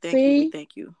you. We thank you. We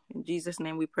thank you. In Jesus'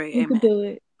 name we pray. You amen. Can do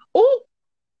it. Oh,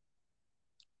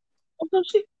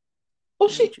 she.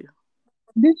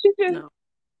 Did she just? No.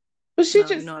 But she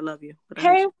just. You know I love you.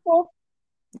 Painful.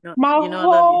 My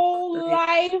whole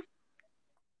life.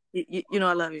 You know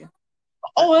I love you.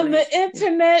 On the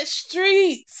internet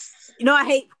streets. You know I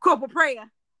hate corporate prayer.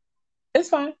 It's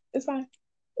fine. It's fine.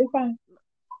 It's fine.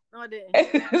 No, I didn't.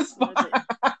 It's fine.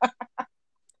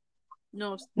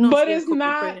 No, but it's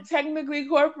not technically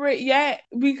corporate yet,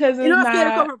 because it's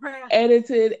not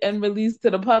edited and released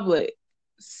to the public.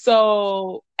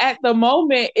 So at the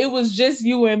moment, it was just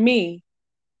you and me.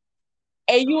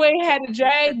 And you ain't had to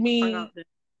drag me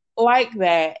like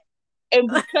that. And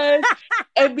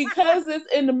because it's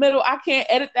in the middle, I can't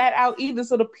edit that out either.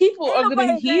 So the people are going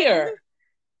to hear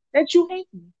that you hate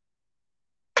me.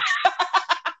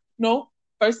 No,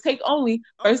 first take only.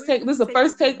 First take. This is a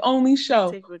first take only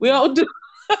show. We don't do.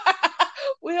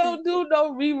 We don't do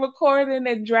no re-recording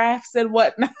and drafts and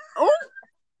whatnot. Oh,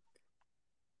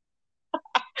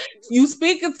 You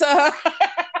speaking to her.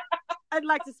 I'd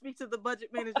like to speak to the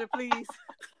budget manager, please.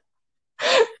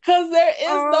 Because there is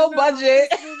no budget.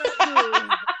 This will not do.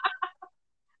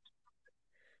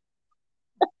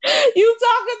 You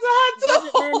talking to her too?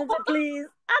 Budget manager, please.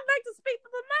 I'd like to speak to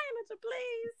the manager,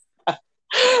 please.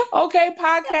 Okay,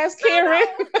 podcast Karen.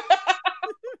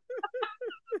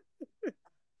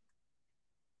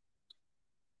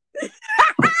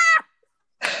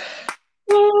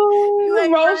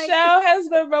 Rochelle has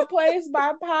been replaced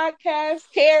by podcast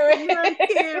Karen.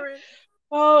 Karen.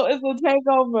 Oh, it's a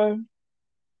takeover.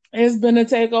 It's been a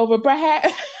takeover,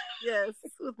 perhaps. Yes,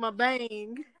 with my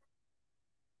bang.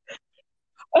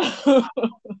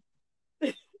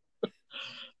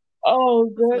 Oh,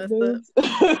 goodness.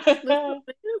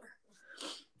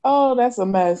 Oh, that's a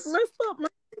mess.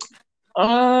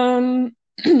 I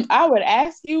would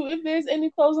ask you if there's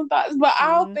any closing thoughts, but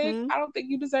I don't think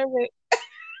you deserve it.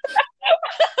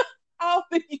 I don't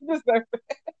think you deserve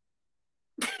it.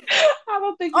 I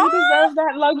don't think you deserve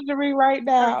that luxury right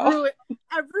now.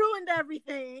 I've ruined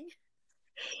everything.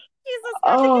 Jesus,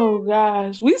 oh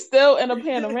gosh, we still in a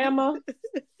panorama.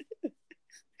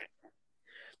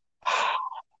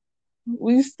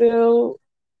 We still.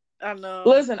 I know.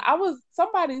 Listen,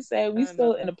 somebody said we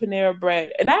still in a Panera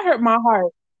Bread, and that hurt my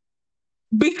heart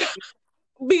because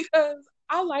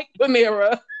I like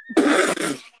Panera.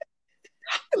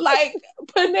 Like,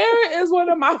 Panera is one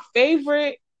of my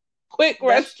favorite quick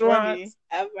restaurants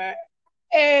ever,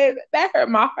 and that hurt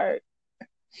my heart.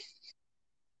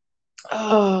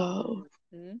 Oh,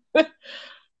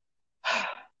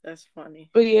 that's funny.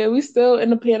 But yeah, we still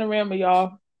in the panorama,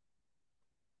 y'all.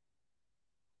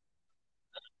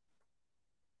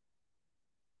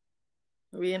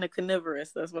 We in a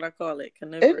carnivorous. That's what I call it.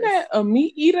 Carnivorous. Isn't that a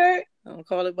meat eater? I don't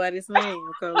call it by this name.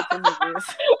 I call it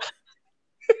carnivorous.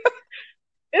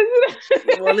 Isn't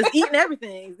it? Well, it's eating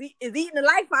everything. It's eating the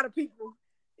life out of people.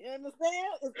 You understand?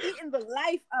 It's eating the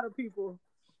life out of people.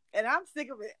 And I'm sick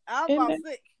of it. I'm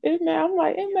sick. I'm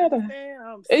like, isn't that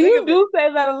I'm sick you do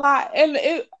say that a lot. And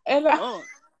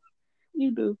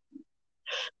you do.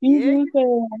 You do say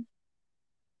that.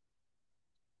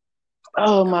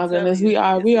 Oh my goodness, we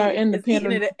are in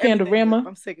the panorama.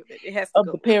 I'm sick of it. It has to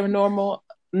go. The paranormal,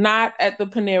 not at the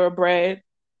Panera Bread.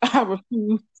 I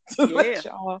refuse to let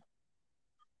y'all.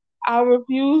 I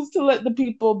refuse to let the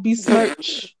people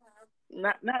besmirch.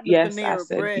 Not the yes, Panera I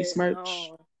said Bread.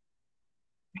 besmirch.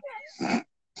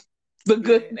 The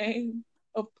good name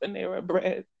of Panera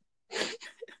Bread.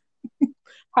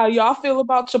 How y'all feel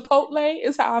about Chipotle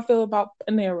is how I feel about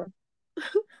Panera.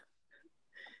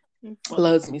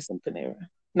 Loves me some Panera.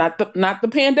 Not the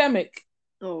pandemic.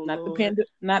 Oh, not Lord. the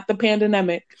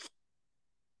pandemic.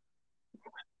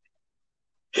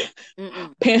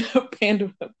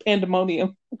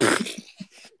 Pandemonium.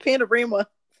 Panorama.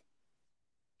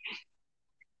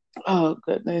 Oh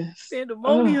goodness.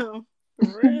 Pandemonium.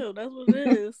 For real, that's what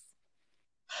it is.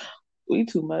 We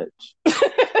too much.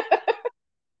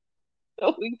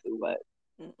 We too much.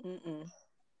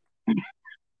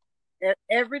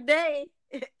 Every day,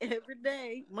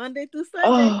 Monday through Sunday.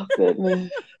 Oh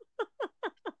goodness.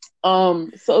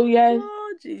 So yes.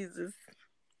 Oh Jesus.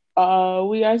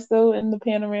 We are still in the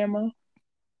panorama,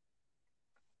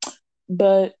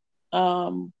 but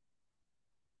not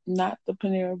the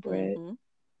Panera Bread.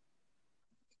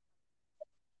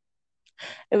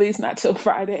 At least not till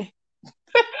Friday.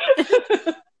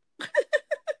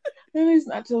 At least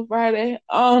not till Friday.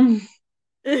 I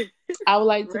would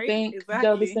like to thank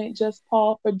Delta St. Just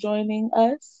Paul for joining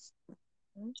us.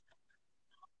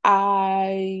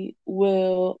 I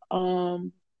will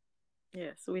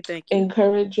yes, we thank you.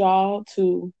 Encourage y'all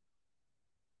to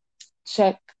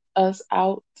check us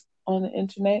out on the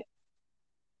internet.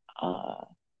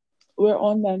 We're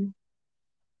on them.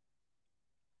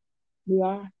 We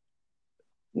are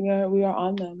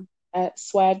on them at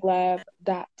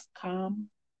swaglab.com.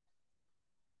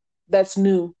 That's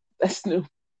new. That is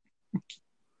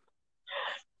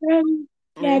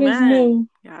new.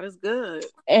 God is good.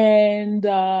 And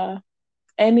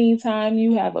anytime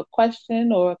you have a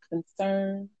question or a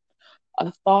concern,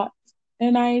 a thought,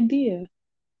 an idea,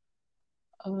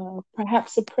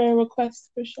 perhaps a prayer request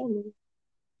for Shelly,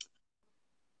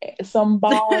 some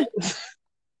bars,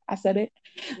 I said it.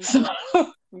 So,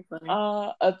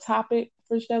 a topic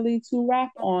for Shelly to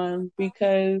rap on,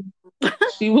 because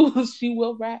she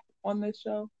will rap on this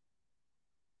show.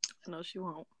 No, she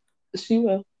won't. She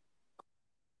will.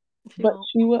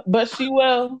 She will. But she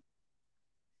will.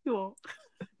 She won't.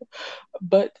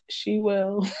 But she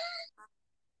will.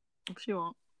 She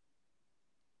won't.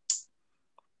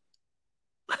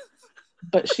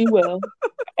 but she will.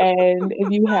 And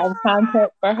if you have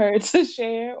content for her to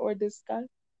share or discuss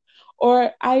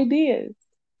or ideas,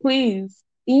 please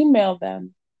email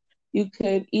them. You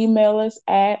could email us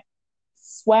at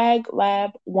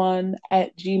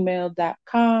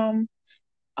swaglab1@gmail.com.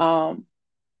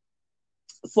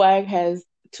 Swag has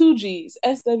two G's,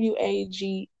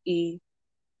 SWAGE.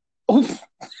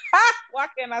 Why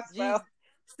can't I spell?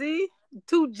 See?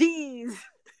 2 G's.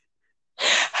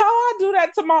 How I do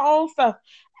that to my own stuff?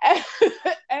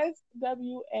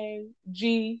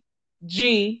 SWAGG.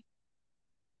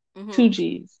 Mm-hmm. 2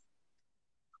 G's.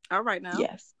 All right now.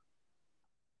 Yes.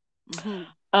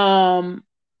 Mm-hmm.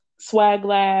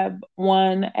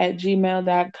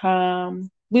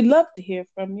 Swaglab1@gmail.com. We'd love to hear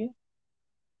from you.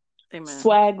 Amen.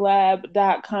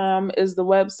 Swaglab.com is the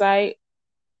website.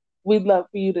 We'd love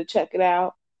for you to check it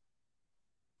out.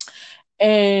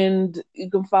 And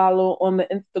you can follow on the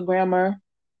Instagrammer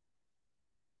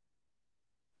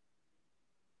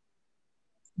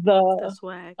the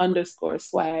swag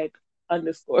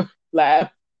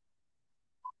 _swag_lab.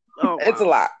 Oh, wow. It's a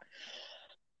lot.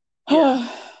 Yeah.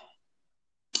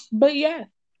 But yeah.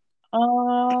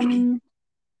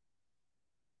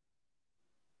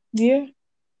 Yeah.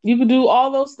 You can do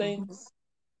all those things. Mm-hmm.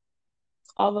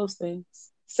 All those things.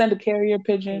 Send a carrier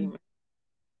pigeon.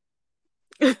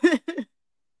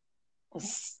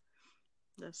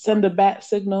 Send a bat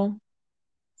signal.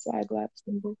 Swag lab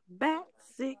symbol. Bat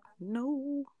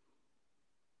signal.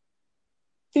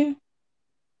 Yeah.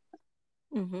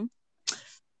 Mm-hmm.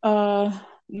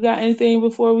 You got anything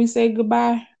before we say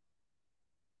goodbye?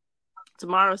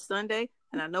 Tomorrow's Sunday,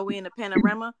 and I know we're in a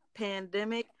panorama,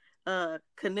 pandemic,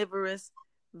 carnivorous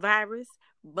virus,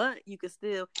 but you can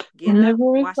still get up,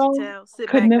 wash your tail,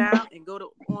 sit back down, and go to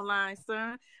online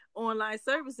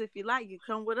service if you like. You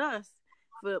come with us.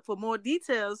 For more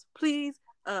details, please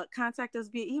contact us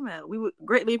via email. We would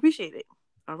greatly appreciate it.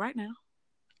 All right now.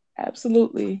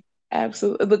 Absolutely.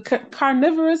 The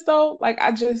carnivorous though, like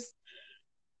I just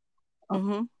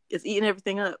it's eating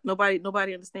everything up. Nobody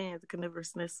understands the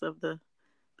carnivorousness of the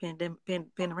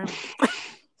panorama.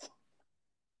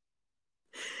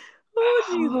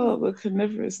 The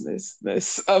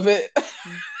carnivorousness of it.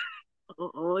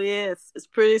 Oh yes, it's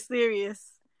pretty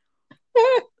serious.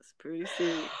 It's pretty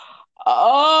serious.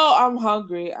 Oh, I'm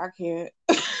hungry. I can't.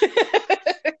 I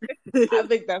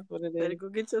think that's what it is. Better go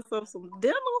get yourself some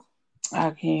dinner.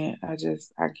 I can't. I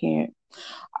can't.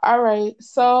 All right.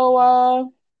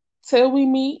 So till we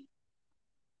meet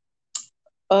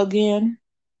again.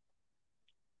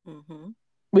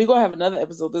 We're gonna have another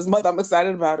episode this month. I'm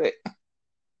excited about it.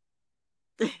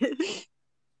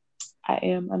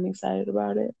 I'm excited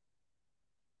about it.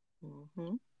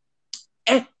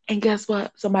 And guess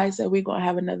what? Somebody said we're gonna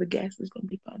have another guest. It's gonna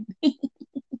be fun.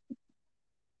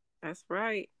 That's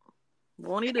right.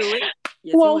 Won't he do it?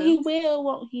 Yes, Won't he will.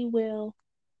 Won't he will.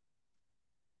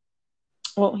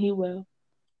 Won't he will.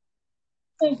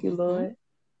 Thank you, Lord.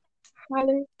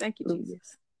 Hallelujah. Thank you,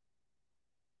 Jesus.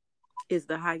 Is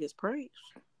the highest praise.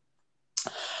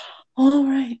 All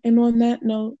right. And on that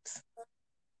note,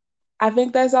 I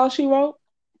think that's all she wrote,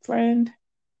 friend.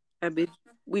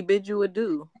 We bid you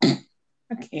adieu.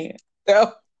 I can't.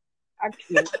 No, I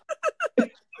can't.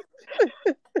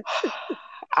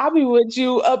 I'll be with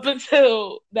you up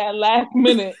until that last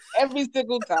minute every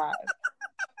single time.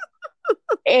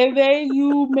 And then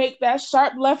you make that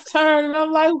sharp left turn, and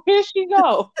I'm like, where'd she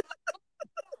go?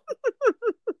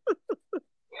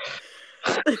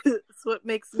 That's what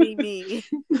makes me me.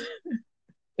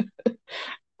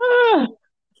 I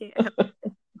can't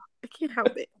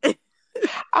help it.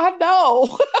 I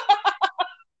know.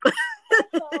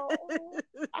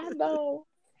 I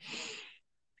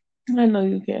know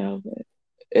you can't help it.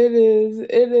 It is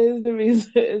the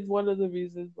reason. It's one of the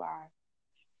reasons why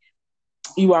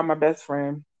you are my best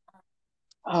friend.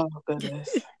 Oh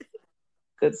goodness.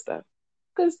 Good stuff.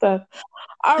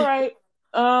 All right.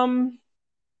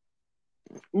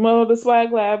 Well, the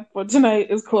swag lab for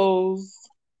tonight is closed.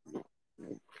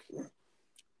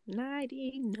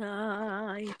 Nighty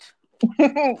night.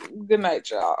 Good night,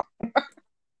 y'all.